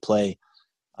athletic play.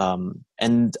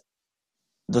 And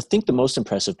I think the most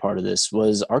impressive part of this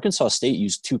was Arkansas State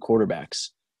used 2 quarterbacks,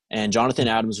 and Jonathan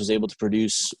Adams was able to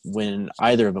produce when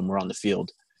either of them were on the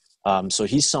field. So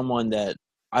he's someone that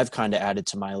I've kind of added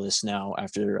to my list now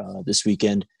after this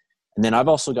weekend. And then I've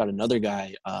also got another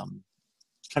guy,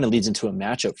 kind of leads into a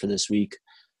matchup for this week.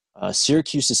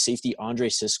 Syracuse's safety, Andre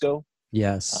Cisco.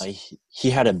 Yes. He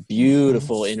had a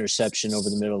beautiful interception over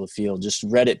the middle of the field, just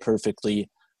read it perfectly.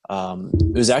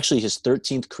 It was actually his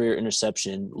 13th career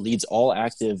interception, leads all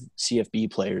active CFB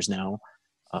players now.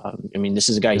 This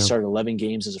is a guy, he started 11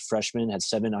 games as a freshman, had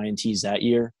 7 INTs that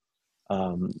year.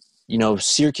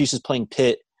 Syracuse is playing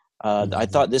Pitt. I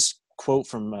thought this quote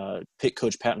from Pitt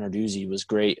coach Pat Narduzzi was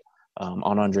great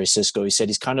on Andre Cisco. He said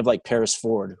he's kind of like Paris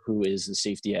Ford, who is the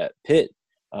safety at Pitt,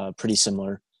 pretty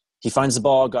similar. He finds the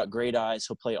ball, got great eyes.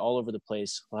 He'll play all over the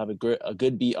place. He'll have a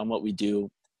good beat on what we do.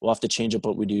 We'll have to change up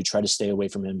what we do, try to stay away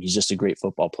from him. He's just a great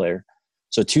football player.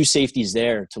 So 2 safeties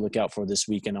there to look out for this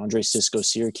weekend. Andre Cisco,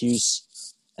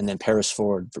 Syracuse, and then Paris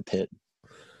Ford for Pitt.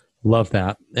 Love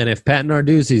that. And if Pat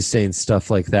Narduzzi's saying stuff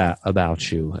like that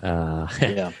about you,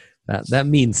 that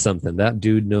means something. That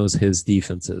dude knows his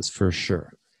defenses for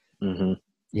sure. Mm-hmm.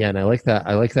 Yeah, and I like that.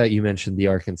 I like that you mentioned the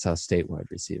Arkansas State wide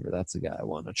receiver. That's a guy I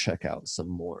want to check out some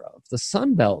more of. The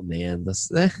Sun Belt, man.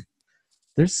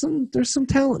 There's some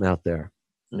talent out there.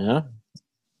 Yeah.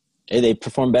 Hey, they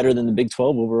performed better than the Big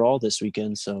 12 overall this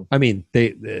weekend. So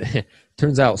they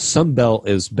turns out Sun Belt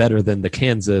is better than the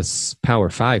Kansas Power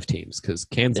 5 teams because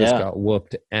Kansas got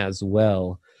whooped as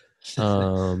well.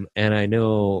 And I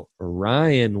know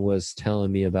Ryan was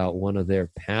telling me about one of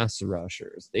their pass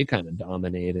rushers. They kind of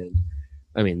dominated.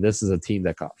 This is a team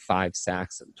that got 5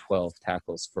 sacks and 12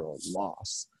 tackles for a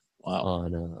loss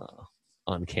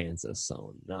on Kansas,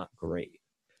 so not great.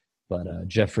 But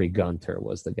Jeffrey Gunter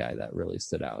was the guy that really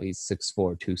stood out. He's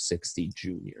 6'4", 260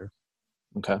 junior.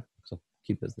 Okay. So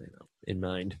keep his name in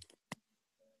mind.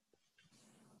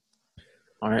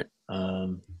 All right.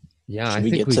 Should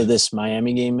we get to this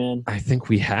Miami game, man? I think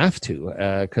we have to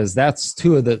because that's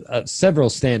 2 of the several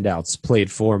standouts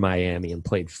played for Miami and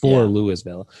played for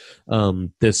Louisville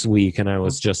this week. And I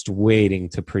was just waiting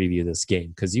to preview this game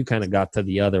because you kind of got to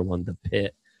the other one, the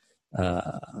Pitt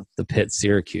The Pitt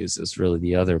Syracuse is really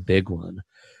the other big one.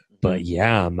 But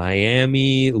yeah,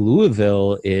 Miami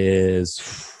Louisville is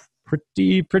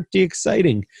pretty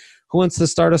exciting. Who wants to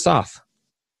start us off?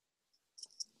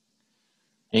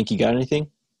 Hank, you got anything?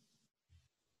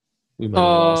 We might have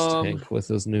lost Hank with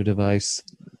his new device.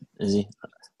 Is he?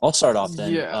 I'll start off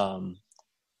then. Yeah.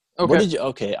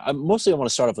 Okay. I want to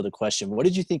start off with a question. What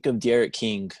did you think of D'Eriq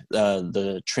King,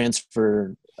 the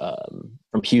transfer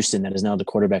from Houston that is now the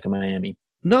quarterback of Miami?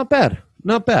 Not bad.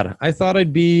 I thought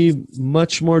I'd be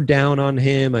much more down on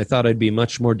him. I thought I'd be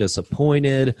much more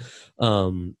disappointed.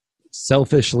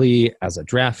 Selfishly, as a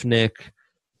draft Nick,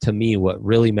 to me, what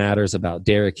really matters about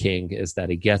D'Eriq King is that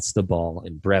he gets the ball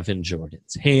in Brevin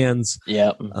Jordan's hands.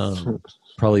 Yeah.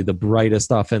 Probably the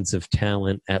brightest offensive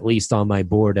talent, at least on my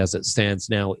board as it stands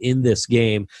now in this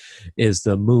game, is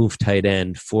the move tight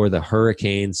end for the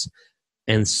Hurricanes.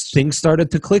 And things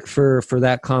started to click for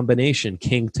that combination,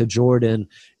 King to Jordan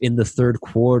in the third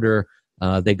quarter.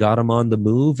 They got him on the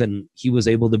move, and he was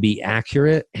able to be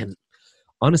accurate. And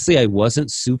honestly, I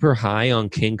wasn't super high on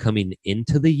King coming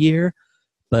into the year,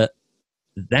 but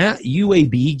that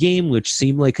UAB game, which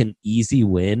seemed like an easy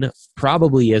win,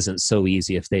 probably isn't so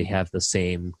easy if they have the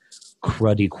same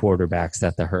cruddy quarterbacks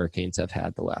that the Hurricanes have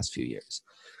had the last few years.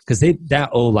 Because that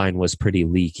O-line was pretty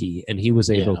leaky, and he was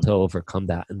able to overcome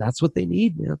that. And that's what they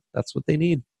need, man. That's what they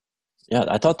need. Yeah,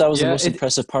 I thought that was the most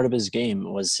impressive part of his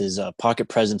game was his pocket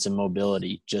presence and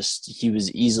mobility. Just he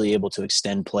was easily able to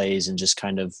extend plays and just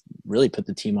kind of really put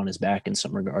the team on his back in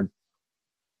some regard.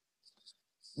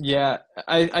 Yeah,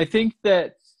 I think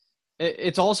that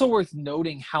it's also worth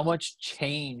noting how much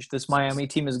change this Miami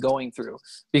team is going through.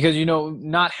 Because,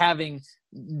 not having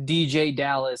DJ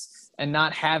Dallas and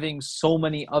not having so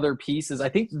many other pieces, I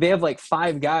think they have like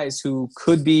 5 guys who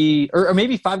could be – or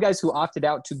maybe 5 guys who opted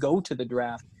out to go to the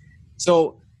draft.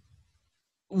 So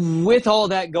with all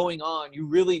that going on, you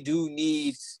really do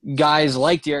need guys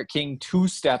like D'Eriq King to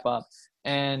step up.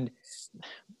 And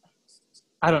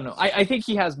I don't know. I think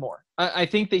he has more. I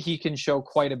think that he can show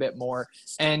quite a bit more.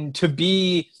 And to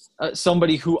be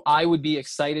somebody who I would be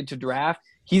excited to draft,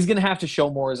 he's going to have to show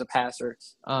more as a passer.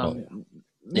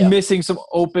 Missing some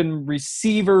open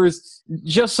receivers,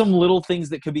 just some little things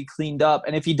that could be cleaned up.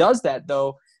 And if he does that,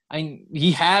 though,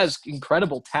 he has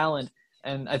incredible talent.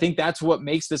 And I think that's what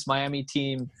makes this Miami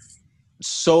team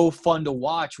so fun to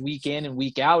watch week in and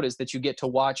week out, is that you get to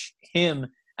watch him.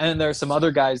 And then there are some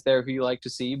other guys there who you like to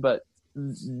see. But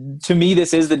to me,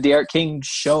 this is the D'Eriq King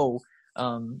show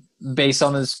based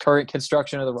on his current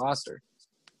construction of the roster.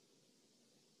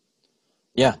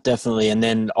 Yeah, definitely. And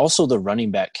then also the running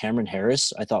back, Cameron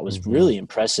Harris, I thought was really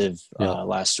impressive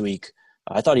last week.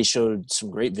 I thought he showed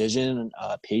some great vision,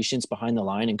 patience behind the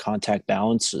line and contact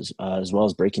balance, as well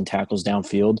as breaking tackles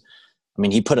downfield. I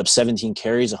mean, he put up 17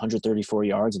 carries, 134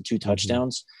 yards, and 2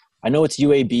 touchdowns. I know it's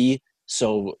UAB,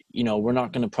 so, we're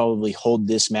not going to probably hold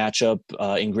this matchup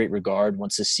in great regard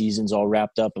once the season's all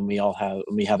wrapped up and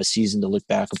we have a season to look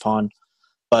back upon.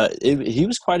 But he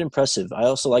was quite impressive. I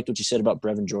also liked what you said about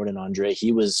Brevin Jordan, Andre.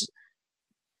 He was,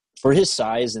 for his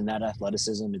size and that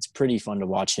athleticism, it's pretty fun to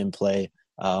watch him play.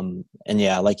 And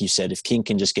yeah, like you said, if King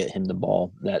can just get him the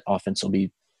ball, that offense will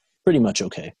be pretty much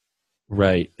okay.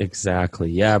 Right, exactly.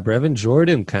 Yeah, Brevin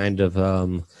Jordan kind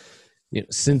of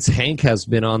since Hank has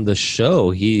been on the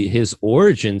show, his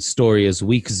origin story is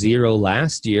week 0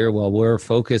 last year, while we're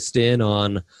focused in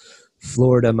on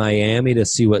Florida, Miami to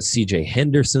see what CJ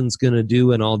Henderson's going to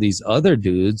do and all these other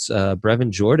dudes. Brevin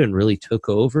Jordan really took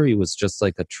over. He was just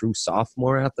like a true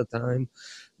sophomore at the time.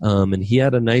 And he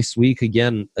had a nice week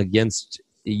again against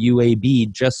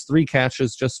UAB, just 3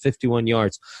 catches, just 51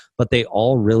 yards, but they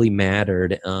all really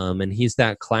mattered. And he's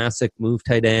that classic move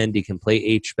tight end. You can play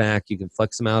H-back. You can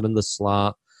flex him out in the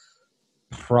slot.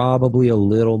 Probably a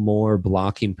little more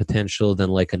blocking potential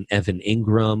than like an Evan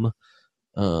Ingram,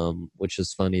 which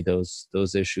is funny. Those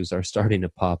issues are starting to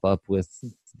pop up with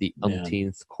the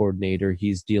umpteenth coordinator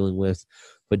he's dealing with.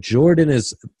 But Jordan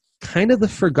is kind of the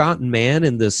forgotten man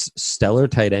in this stellar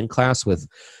tight end class with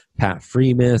Pat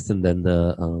Freemouth and then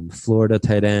the Florida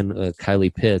tight end,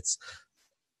 Kylie Pitts.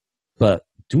 But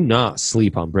do not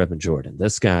sleep on Brevin Jordan.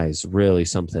 This guy's really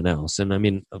something else. And I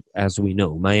mean, as we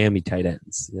know, Miami tight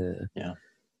ends.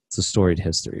 It's a storied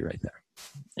history right there.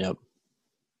 Yep.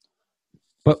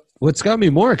 But what's got me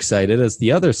more excited is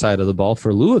the other side of the ball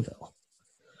for Louisville.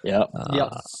 Yep.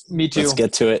 Me too. Let's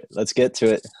get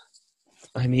to it.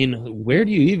 I mean, where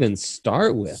do you even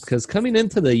start with? Because coming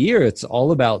into the year, it's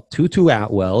all about Tutu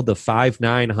Atwell, the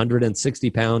 5'9",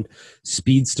 160-pound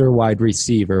speedster wide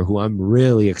receiver, who I'm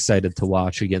really excited to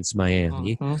watch against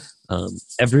Miami.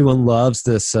 Everyone loves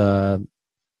this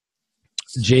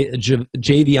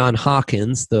Javion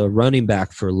Hawkins, the running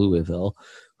back for Louisville,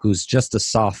 who's just a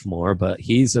sophomore, but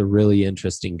he's a really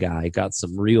interesting guy. Got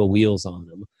some real wheels on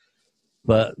him.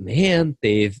 But man,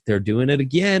 they're doing it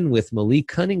again with Malik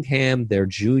Cunningham, their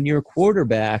junior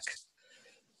quarterback.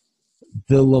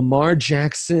 The Lamar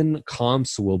Jackson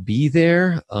comps will be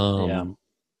there.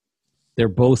 They're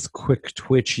both quick,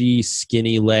 twitchy,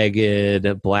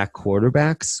 skinny-legged black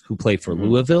quarterbacks who play for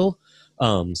Louisville.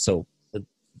 So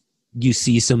you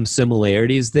see some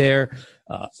similarities there.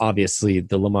 Obviously,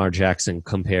 the Lamar Jackson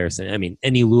comparison, I mean,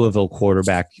 any Louisville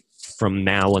quarterback from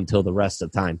now until the rest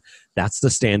of the time, that's the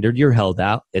standard you're held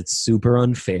out. It's super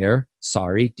unfair.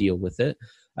 Sorry, deal with it.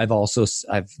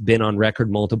 I've been on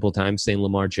record multiple times saying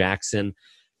Lamar Jackson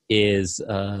is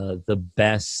the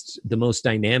most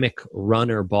dynamic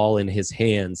runner ball in his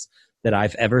hands that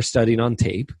I've ever studied on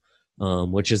tape,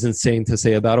 which is insane to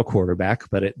say about a quarterback,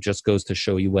 but it just goes to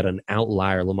show you what an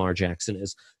outlier Lamar Jackson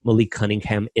is. Malik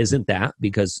Cunningham isn't that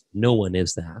because no one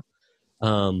is that.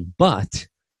 But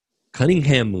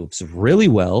Cunningham moves really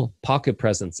well. Pocket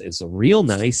presence is real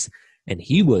nice, and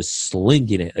he was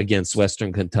slinging it against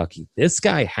Western Kentucky. This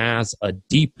guy has a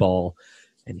deep ball,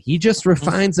 and he just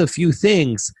refines a few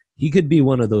things. He could be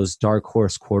one of those dark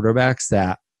horse quarterbacks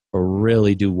that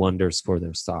really do wonders for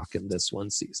their stock in this one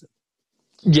season.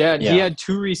 Yeah, he had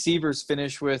 2 receivers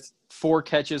finish with 4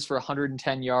 catches for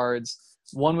 110 yards,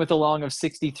 one with a long of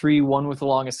 63, one with a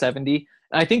long of 70.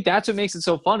 And I think that's what makes it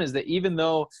so fun is that even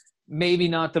though maybe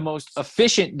not the most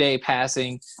efficient day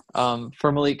passing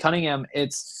for Malik Cunningham,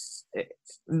 it's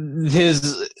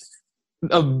his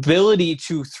ability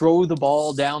to throw the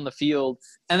ball down the field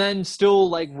and then still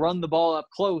like run the ball up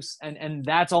close. And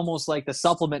that's almost like the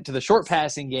supplement to the short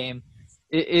passing game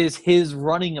is his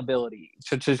running ability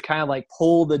to kind of like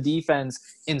pull the defense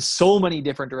in so many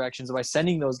different directions by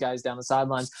sending those guys down the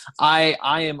sidelines. I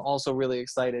am also really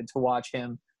excited to watch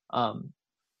him.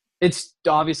 It's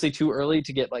obviously too early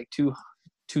to get like too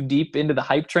deep into the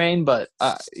hype train, but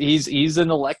he's an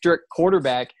electric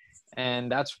quarterback,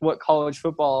 and that's what college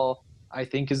football I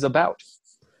think is about.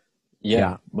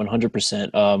 Yeah,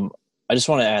 100%. I just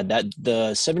want to add that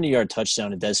the 70-yard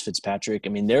touchdown to Des Fitzpatrick, I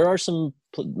mean, there are some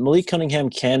 – Malik Cunningham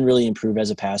can really improve as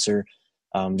a passer.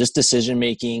 Just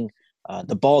decision-making.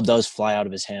 The ball does fly out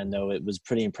of his hand, though. It was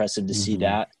pretty impressive to see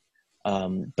that.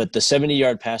 But the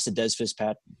 70-yard pass to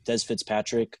Des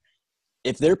Fitzpatrick,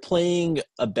 if they're playing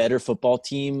a better football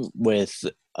team with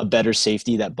a better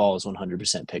safety, that ball is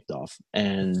 100% picked off.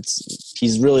 And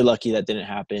he's really lucky that didn't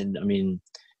happen. I mean,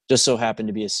 just so happened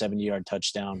to be a 70-yard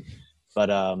touchdown. But,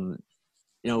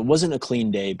 it wasn't a clean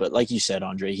day. But like you said,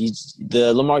 Andre,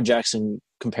 the Lamar Jackson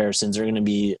comparisons are going to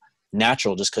be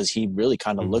natural just because he really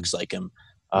kind of looks like him.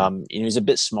 He's a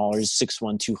bit smaller. He's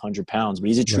 6'1", 200 pounds, but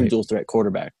he's a true dual-threat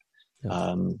quarterback.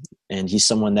 Yeah. And he's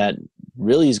someone that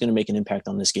really is going to make an impact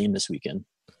on this game this weekend.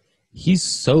 He's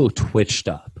so twitched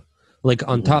up. Like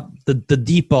on top, the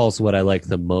deep ball's what I like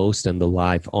the most and the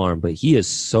live arm, but he is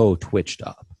so twitched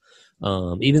up.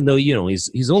 Even though,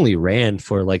 he's only ran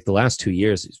for like the last 2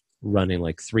 years, he's running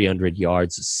like 300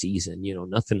 yards a season,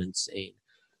 nothing insane.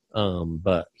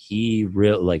 But he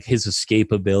really like his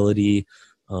escapability,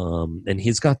 and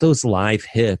he's got those live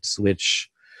hips, which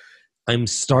I'm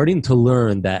starting to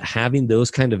learn that having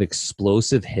those kind of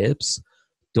explosive hips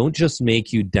don't just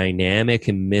make you dynamic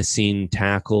and missing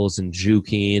tackles and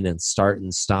juking and start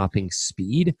and stopping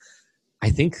speed. I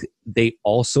think they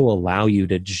also allow you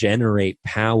to generate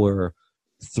power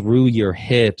through your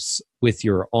hips with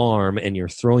your arm and your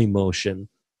throwing motion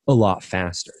a lot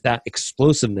faster. That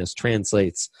explosiveness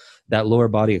translates, that lower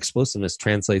body explosiveness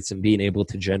translates in being able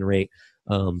to generate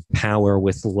power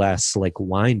with less like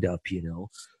wind up,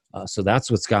 So that's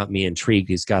what's got me intrigued.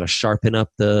 He's got to sharpen up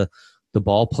the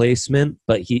ball placement,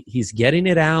 but he's getting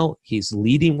it out. He's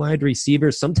leading wide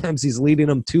receivers. Sometimes he's leading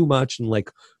them too much and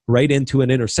like right into an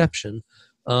interception.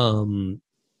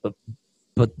 But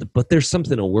there's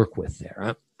something to work with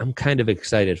there. I'm kind of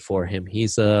excited for him.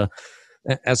 He's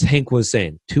as Hank was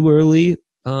saying, too early.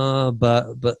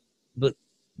 But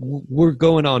we're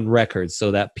going on record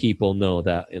so that people know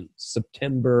that in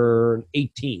September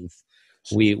 18th,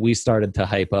 we started to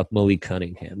hype up Malik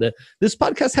Cunningham. This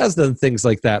podcast has done things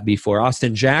like that before.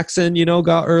 Austin Jackson,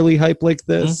 got early hype like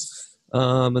this.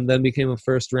 And then became a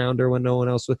first rounder when no one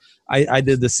else was. I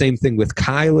did the same thing with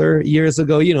Kyler years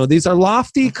ago. These are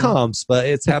lofty comps, but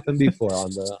it's happened before on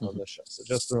the show. So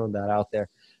just throwing that out there.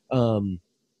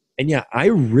 And yeah, I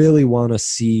really want to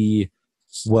see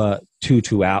what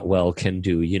Tutu Atwell can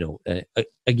do.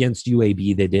 Against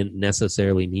UAB, they didn't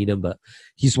necessarily need him, but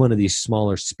he's one of these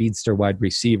smaller speedster wide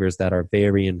receivers that are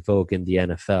very in vogue in the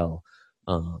NFL.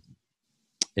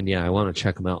 yeah, I want to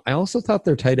check them out. I also thought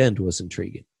their tight end was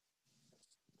intriguing.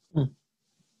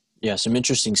 Yeah, some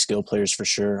interesting skill players for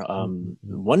sure.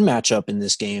 One matchup in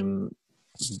this game,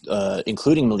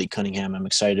 including Malik Cunningham, I'm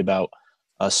excited about.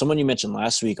 Someone you mentioned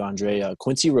last week, Andre,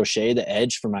 Quincy Roche, the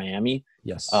edge for Miami.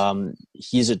 Yes.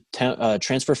 He's a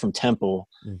transfer from Temple,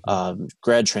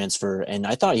 grad transfer, and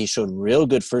I thought he showed real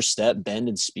good first step, bend,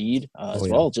 and speed,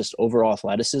 well, just overall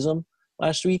athleticism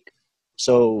last week.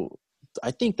 So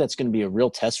I think that's going to be a real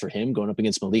test for him going up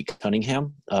against Malik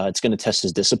Cunningham. It's going to test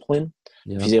his discipline.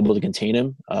 Yeah. If he's able to contain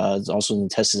him. It's also going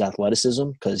to test his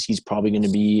athleticism because he's probably going to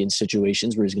be in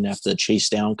situations where he's going to have to chase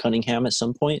down Cunningham at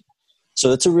some point. So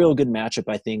that's a real good matchup,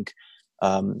 I think.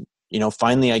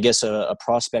 Finally, I guess a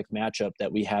prospect matchup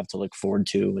that we have to look forward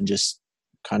to and just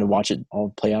kind of watch it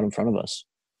all play out in front of us.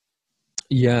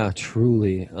 Yeah,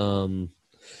 truly.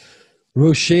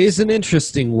 Roche's an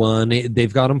interesting one.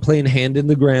 They've got him playing hand in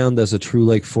the ground as a true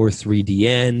 4-3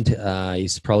 end.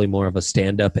 He's probably more of a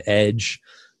stand-up edge.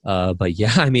 But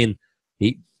yeah, I mean,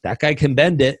 that guy can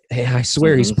bend it. Hey, I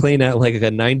swear he's playing at a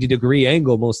 90-degree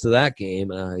angle most of that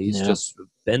game. He's just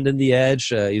bending the edge.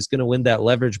 He's going to win that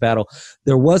leverage battle.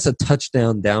 There was a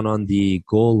touchdown down on the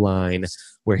goal line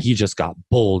where he just got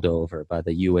bowled over by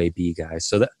the UAB guy.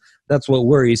 So that's what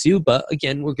worries you. But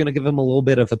again, we're going to give him a little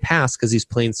bit of a pass because he's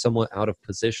playing somewhat out of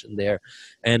position there.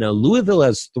 And Louisville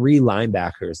has 3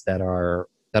 linebackers that are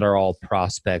all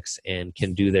prospects and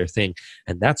can do their thing.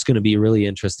 And that's going to be really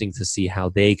interesting to see how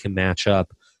they can match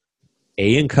up,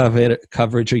 A, in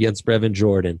coverage against Brevin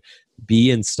Jordan,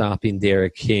 B, in stopping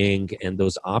Derek King and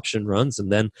those option runs,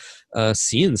 and then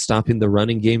C, in stopping the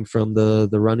running game from the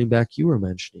running back you were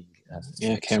mentioning.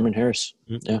 Cameron Harris.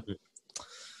 Yeah.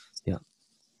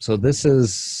 So this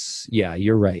is,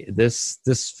 you're right.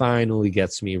 This finally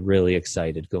gets me really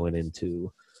excited going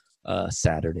into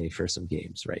Saturday for some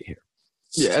games right here.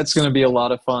 Yeah, it's going to be a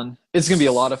lot of fun. It's going to be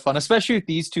a lot of fun, especially with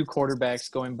these two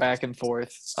quarterbacks going back and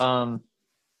forth. I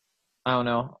don't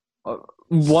know.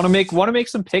 Want to make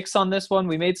some picks on this one?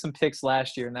 We made some picks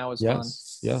last year, and that was fun.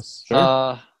 Yes,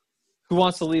 sure. Who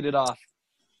wants to lead it off?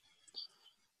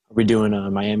 Are we doing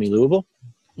Miami Louisville?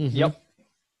 Mm-hmm. Yep.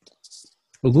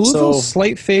 Louisville's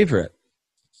slight favorite.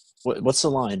 What's the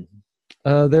line?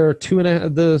 There are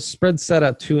 2.5. The spread set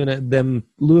at 2.5. Them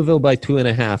Louisville by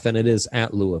 2.5, and it is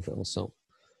at Louisville. So,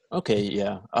 okay,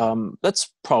 yeah. That's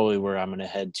probably where I'm going to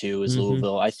head to is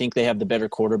Louisville. I think they have the better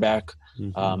quarterback.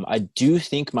 I do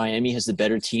think Miami has the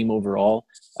better team overall,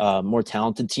 more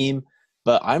talented team.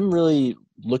 But I'm really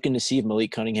looking to see if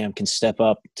Malik Cunningham can step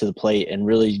up to the plate and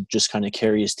really just kind of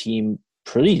carry his team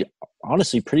pretty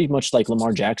much like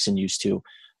Lamar Jackson used to.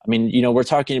 I mean, we're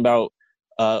talking about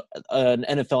an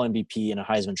NFL MVP and a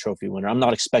Heisman Trophy winner. I'm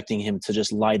not expecting him to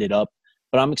just light it up,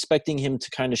 but I'm expecting him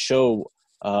to kind of show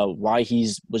why he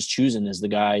was chosen as the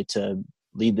guy to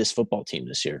lead this football team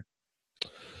this year.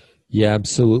 Yeah,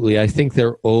 absolutely. I think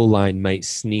their O-line might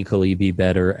sneakily be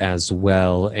better as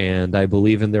well, and I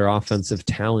believe in their offensive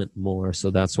talent more, so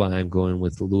that's why I'm going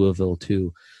with Louisville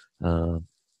too. And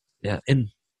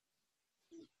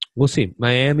we'll see.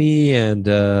 Miami and,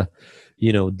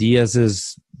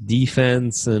 Diaz's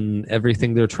defense and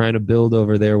everything they're trying to build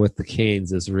over there with the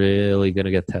Canes is really going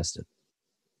to get tested.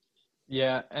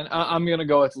 Yeah, and I'm going to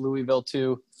go with Louisville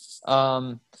too.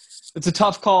 It's a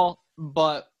tough call,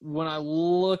 but when I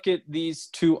look at these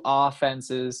two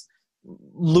offenses,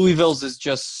 Louisville's is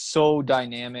just so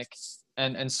dynamic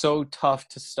and so tough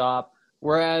to stop.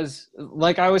 Whereas,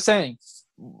 like I was saying,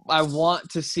 I want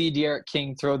to see Derek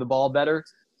King throw the ball better.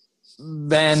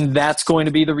 Then that's going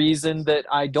to be the reason that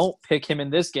I don't pick him in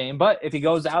this game. But if he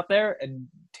goes out there and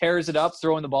tears it up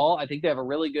throwing the ball, I think they have a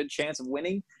really good chance of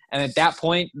winning. And at that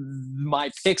point,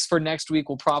 my picks for next week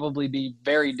will probably be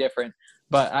very different.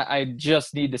 But I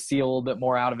just need to see a little bit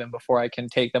more out of him before I can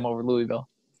take them over Louisville.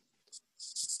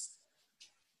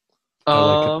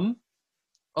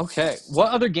 Okay. What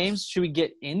other games should we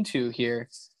get into here?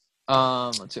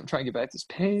 Let's see. I'm trying to get back to this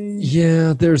page.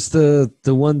 Yeah, there's the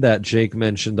one that Jake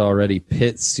mentioned already,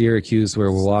 Pitt, Syracuse,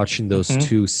 where we're watching those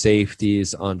two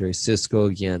safeties, Andre Cisco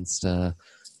against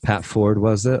Pat Ford,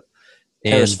 was it?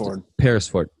 And Paris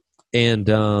Ford. And,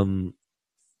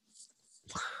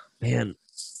 man,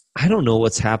 I don't know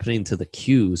what's happening to the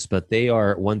Qs, but they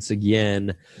are once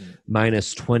again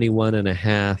minus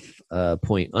 21.5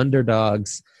 point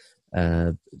underdogs.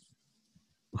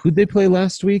 Who'd they play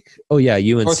last week? Oh, yeah,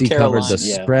 UNC covered the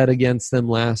spread against them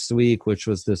last week, which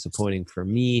was disappointing for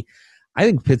me. I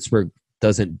think Pittsburgh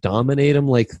doesn't dominate them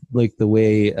like the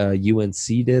way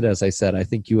UNC did. As I said, I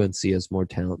think UNC has more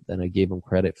talent than I gave them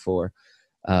credit for.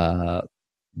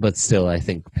 But still, I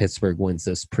think Pittsburgh wins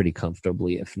this pretty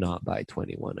comfortably, if not by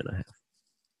 21.5.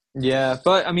 Yeah,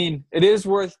 but I mean, it is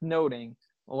worth noting.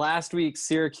 Last week,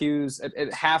 Syracuse at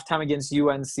halftime against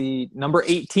UNC, number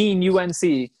 18 UNC.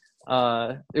 It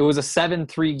was a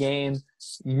 7-3 game.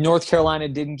 North Carolina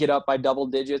didn't get up by double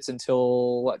digits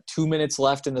until 2 minutes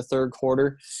left in the third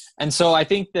quarter, and so I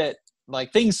think that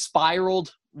like things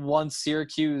spiraled once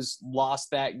Syracuse lost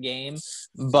that game,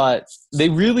 but they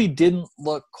really didn't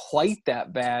look quite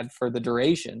that bad for the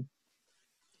duration.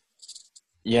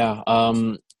 Yeah.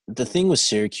 The thing with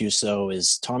Syracuse, though,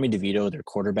 is Tommy DeVito, their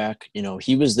quarterback,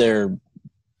 he was their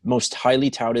most highly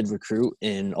touted recruit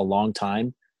in a long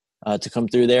time to come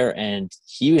through there, and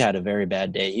he had a very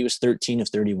bad day. He was 13 of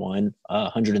 31,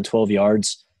 112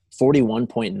 yards,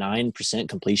 41.9%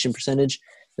 completion percentage.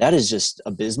 That is just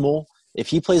abysmal. If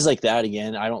he plays like that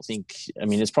again,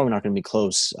 it's probably not going to be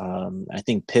close. I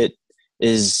think Pitt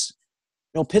is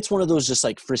 – Pitt's one of those just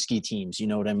like frisky teams, you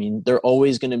know what I mean? They're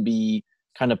always going to be –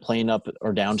 kind of playing up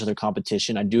or down to their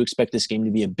competition. I do expect this game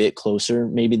to be a bit closer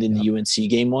maybe than the UNC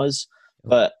game was,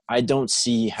 but I don't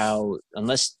see how,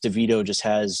 unless DeVito just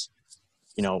has,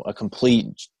 a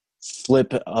complete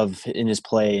flip in his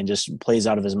play and just plays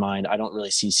out of his mind, I don't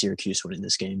really see Syracuse winning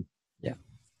this game.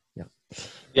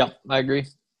 Yeah, I agree.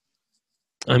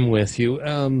 I'm with you.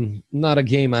 Not a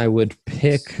game I would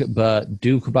pick, but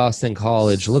Duke Boston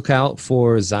College. Look out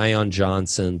for Zion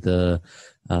Johnson,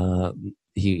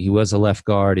 He was a left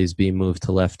guard. He's being moved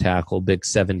to left tackle. Big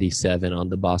 77 on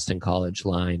the Boston College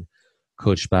line,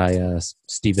 coached by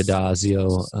Steve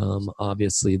Adazio.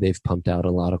 Obviously, they've pumped out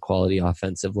a lot of quality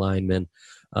offensive linemen.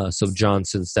 So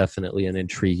Johnson's definitely an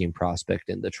intriguing prospect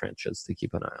in the trenches to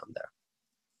keep an eye on there.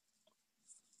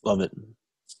 Love it.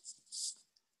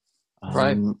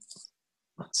 Right.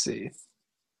 Let's see.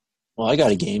 Well, I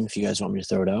got a game if you guys want me to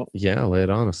throw it out. Yeah, lay it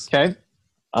on us. Okay.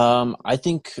 I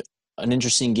think an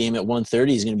interesting game at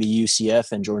 1:30 is going to be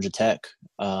UCF and Georgia Tech.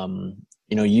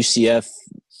 UCF,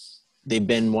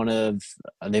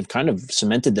 they've kind of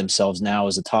cemented themselves now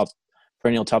as a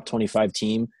perennial top 25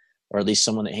 team, or at least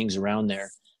someone that hangs around there.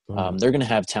 They're going to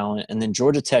have talent. And then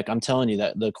Georgia Tech, I'm telling you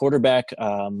that the quarterback,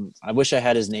 I wish I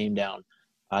had his name down.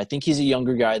 I think he's a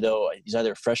younger guy, though. He's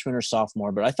either a freshman or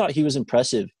sophomore, but I thought he was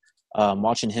impressive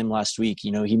watching him last week.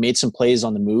 He made some plays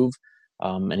on the move.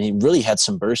 And he really had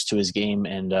some burst to his game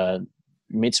and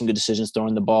made some good decisions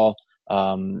throwing the ball.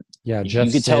 Jeff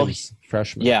Sims,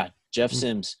 freshman. Yeah, Jeff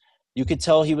Sims. You could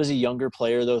tell he was a younger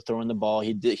player, though, throwing the ball.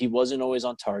 He wasn't always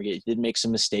on target. He did make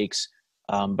some mistakes.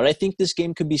 But I think this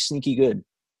game could be sneaky good.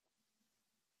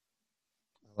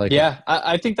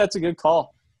 I think that's a good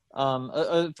call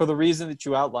for the reason that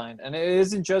you outlined. And it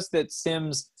isn't just that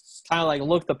Sims kind of like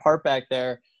looked the part back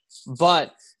there,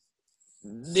 but –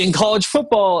 in college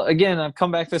football, again, I've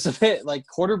come back to this a bit, like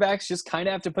quarterbacks just kind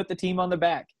of have to put the team on the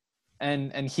back.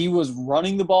 And he was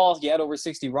running the ball. He had over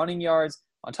 60 running yards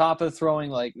on top of throwing.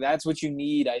 Like, that's what you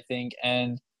need, I think.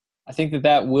 And I think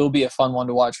that will be a fun one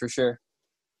to watch for sure.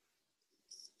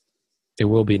 It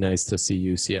will be nice to see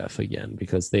UCF again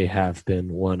because they have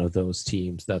been one of those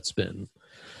teams that's been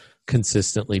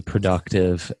consistently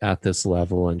productive at this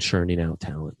level and churning out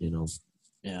talent, Yeah.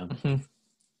 Mm-hmm.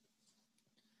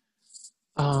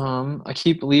 I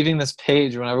keep leaving this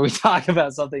page whenever we talk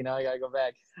about something. Now I gotta go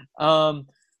back.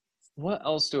 What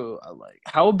else do I like?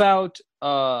 How about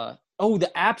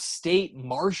the App State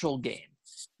Marshall game?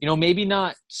 Maybe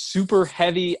not super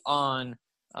heavy on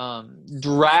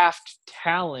draft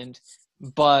talent,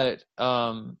 but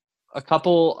a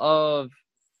couple of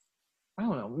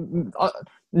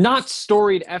not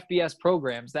storied FBS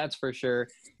programs, that's for sure.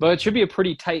 But it should be a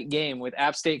pretty tight game with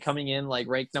App State coming in like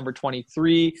ranked number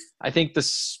 23. I think the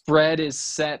spread is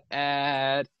set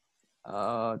at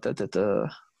App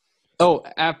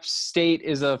State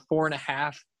is a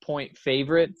 4.5 point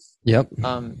favorite. Yep.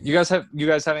 You guys have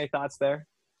any thoughts there?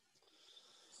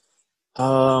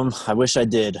 I wish I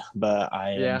did, but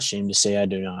I am ashamed to say I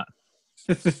do not.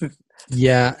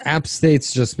 Yeah, App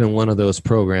State's just been one of those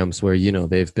programs where,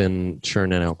 they've been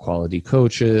churning out quality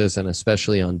coaches and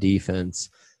especially on defense,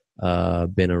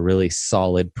 been a really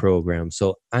solid program.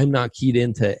 So I'm not keyed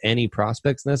into any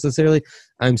prospects necessarily.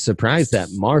 I'm surprised that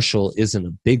Marshall isn't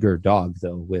a bigger dog,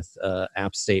 though, with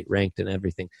App State ranked and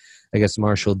everything. I guess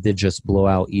Marshall did just blow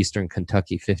out Eastern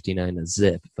Kentucky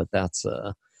 59-0, but that's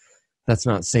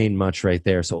not saying much right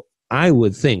there. So I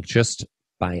would think just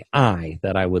by eye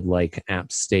that I would like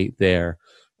App State there.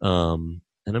 And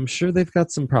I'm sure they've got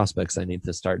some prospects I need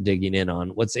to start digging in on.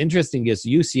 What's interesting is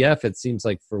UCF, it seems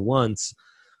like for once,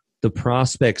 the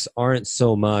prospects aren't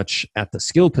so much at the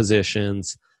skill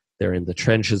positions. They're in the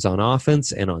trenches on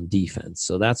offense and on defense.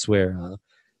 So that's where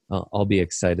I'll be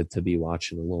excited to be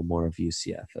watching a little more of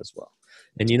UCF as well.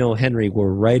 And, Henry,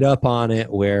 we're right up on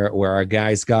it where our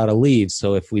guys got to leave.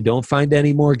 So if we don't find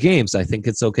any more games, I think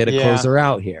it's okay to close her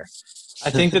out here. I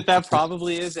think that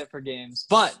probably is it for games.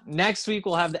 But next week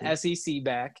we'll have the SEC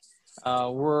back.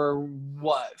 We're,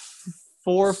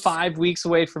 4 or 5 weeks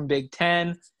away from Big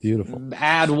Ten. Beautiful.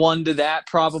 Add one to that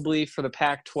probably for the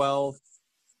Pac-12.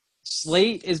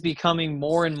 Slate is becoming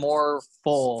more and more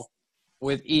full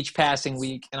with each passing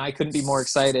week, and I couldn't be more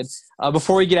excited.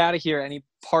 Before we get out of here, any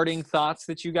parting thoughts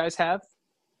that you guys have?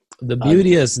 The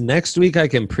beauty is next week I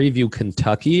can preview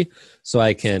Kentucky, so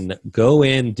I can go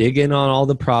in, dig in on all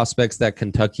the prospects that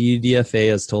Kentucky DFA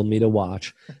has told me to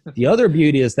watch. The other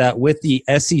beauty is that with the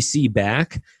SEC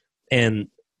back and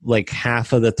like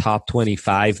half of the top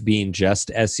 25 being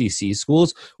just SEC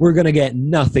schools, we're going to get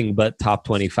nothing but top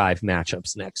 25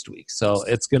 matchups next week. So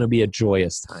it's going to be a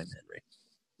joyous time, Henry.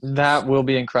 That will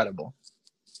be incredible.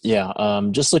 Yeah,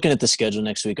 just looking at the schedule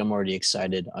next week, I'm already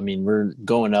excited. I mean, we're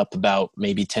going up about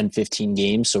maybe 10, 15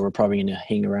 games, so we're probably going to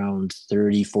hang around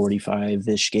 30,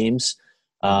 45-ish games.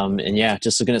 And, yeah,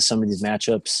 just looking at some of these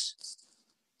matchups,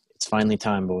 it's finally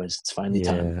time, boys. It's finally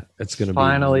time. Yeah, it's going to be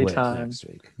finally lit time next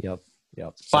week. Yep.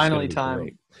 Finally time.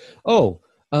 Great. Oh,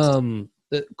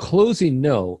 the closing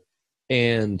note,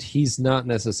 and he's not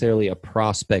necessarily a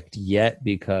prospect yet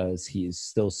because he's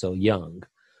still so young.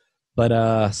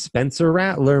 But Spencer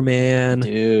Rattler, man.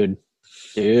 Dude.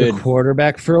 The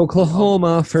quarterback for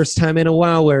Oklahoma. First time in a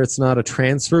while where it's not a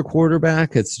transfer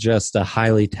quarterback. It's just a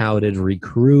highly touted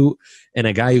recruit and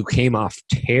a guy who came off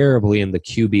terribly in the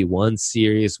QB1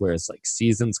 series where it's like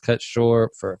seasons cut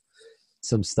short for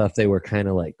some stuff they were kind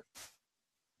of like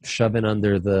shoving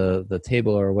under the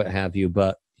table or what have you.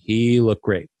 But he looked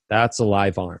great. That's a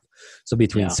live arm. So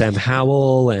between Sam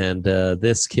Howell and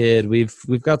this kid,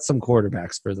 we've got some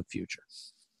quarterbacks for the future.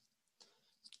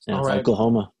 Yeah, all right.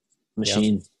 Oklahoma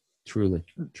machine. Yep.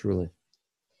 Truly.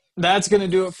 That's going to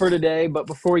do it for today. But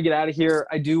before we get out of here,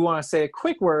 I do want to say a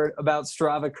quick word about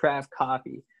Strava Craft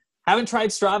Coffee. Haven't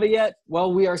tried Strava yet?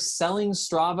 Well, we are selling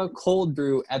Strava Cold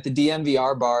Brew at the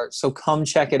DMVR bar, so come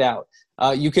check it out.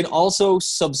 You can also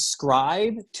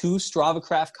subscribe to Strava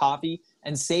Craft Coffee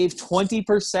and save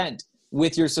 20%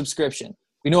 with your subscription.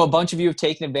 We know a bunch of you have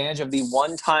taken advantage of the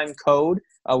one-time code,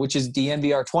 which is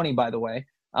DNVR20, by the way,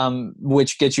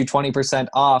 which gets you 20%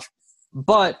 off.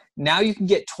 But now you can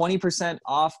get 20%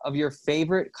 off of your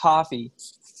favorite coffee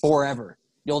forever.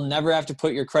 You'll never have to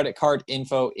put your credit card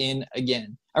info in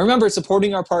again. And remember,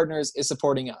 supporting our partners is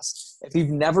supporting us. If you've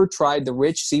never tried the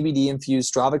rich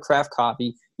CBD-infused Strava Craft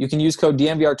coffee, you can use code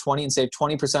DNVR20 and save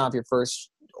 20% off your first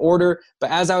order.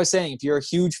 But as I was saying, if you're a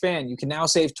huge fan, you can now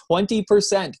save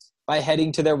 20% by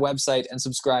heading to their website and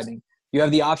subscribing. You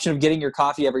have the option of getting your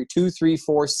coffee every 2, 3,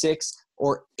 4, 6,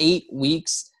 or 8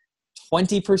 weeks,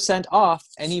 20% off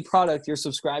any product you're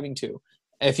subscribing to.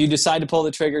 If you decide to pull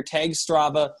the trigger, tag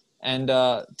Strava and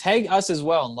tag us as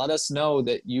well and let us know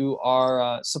that you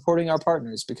are supporting our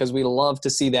partners because we love to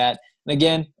see that. And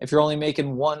again, if you're only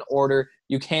making one order,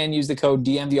 you can use the code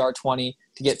DNVR20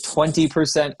 to get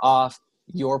 20% off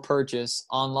your purchase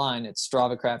online at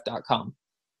StravaCraft.com.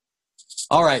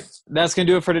 All right, that's going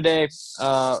to do it for today.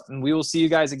 And we will see you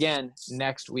guys again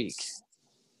next week.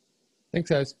 Thanks,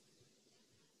 guys.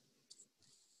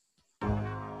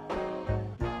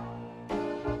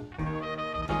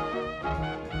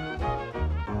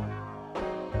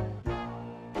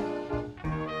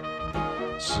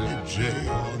 CJ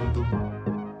on the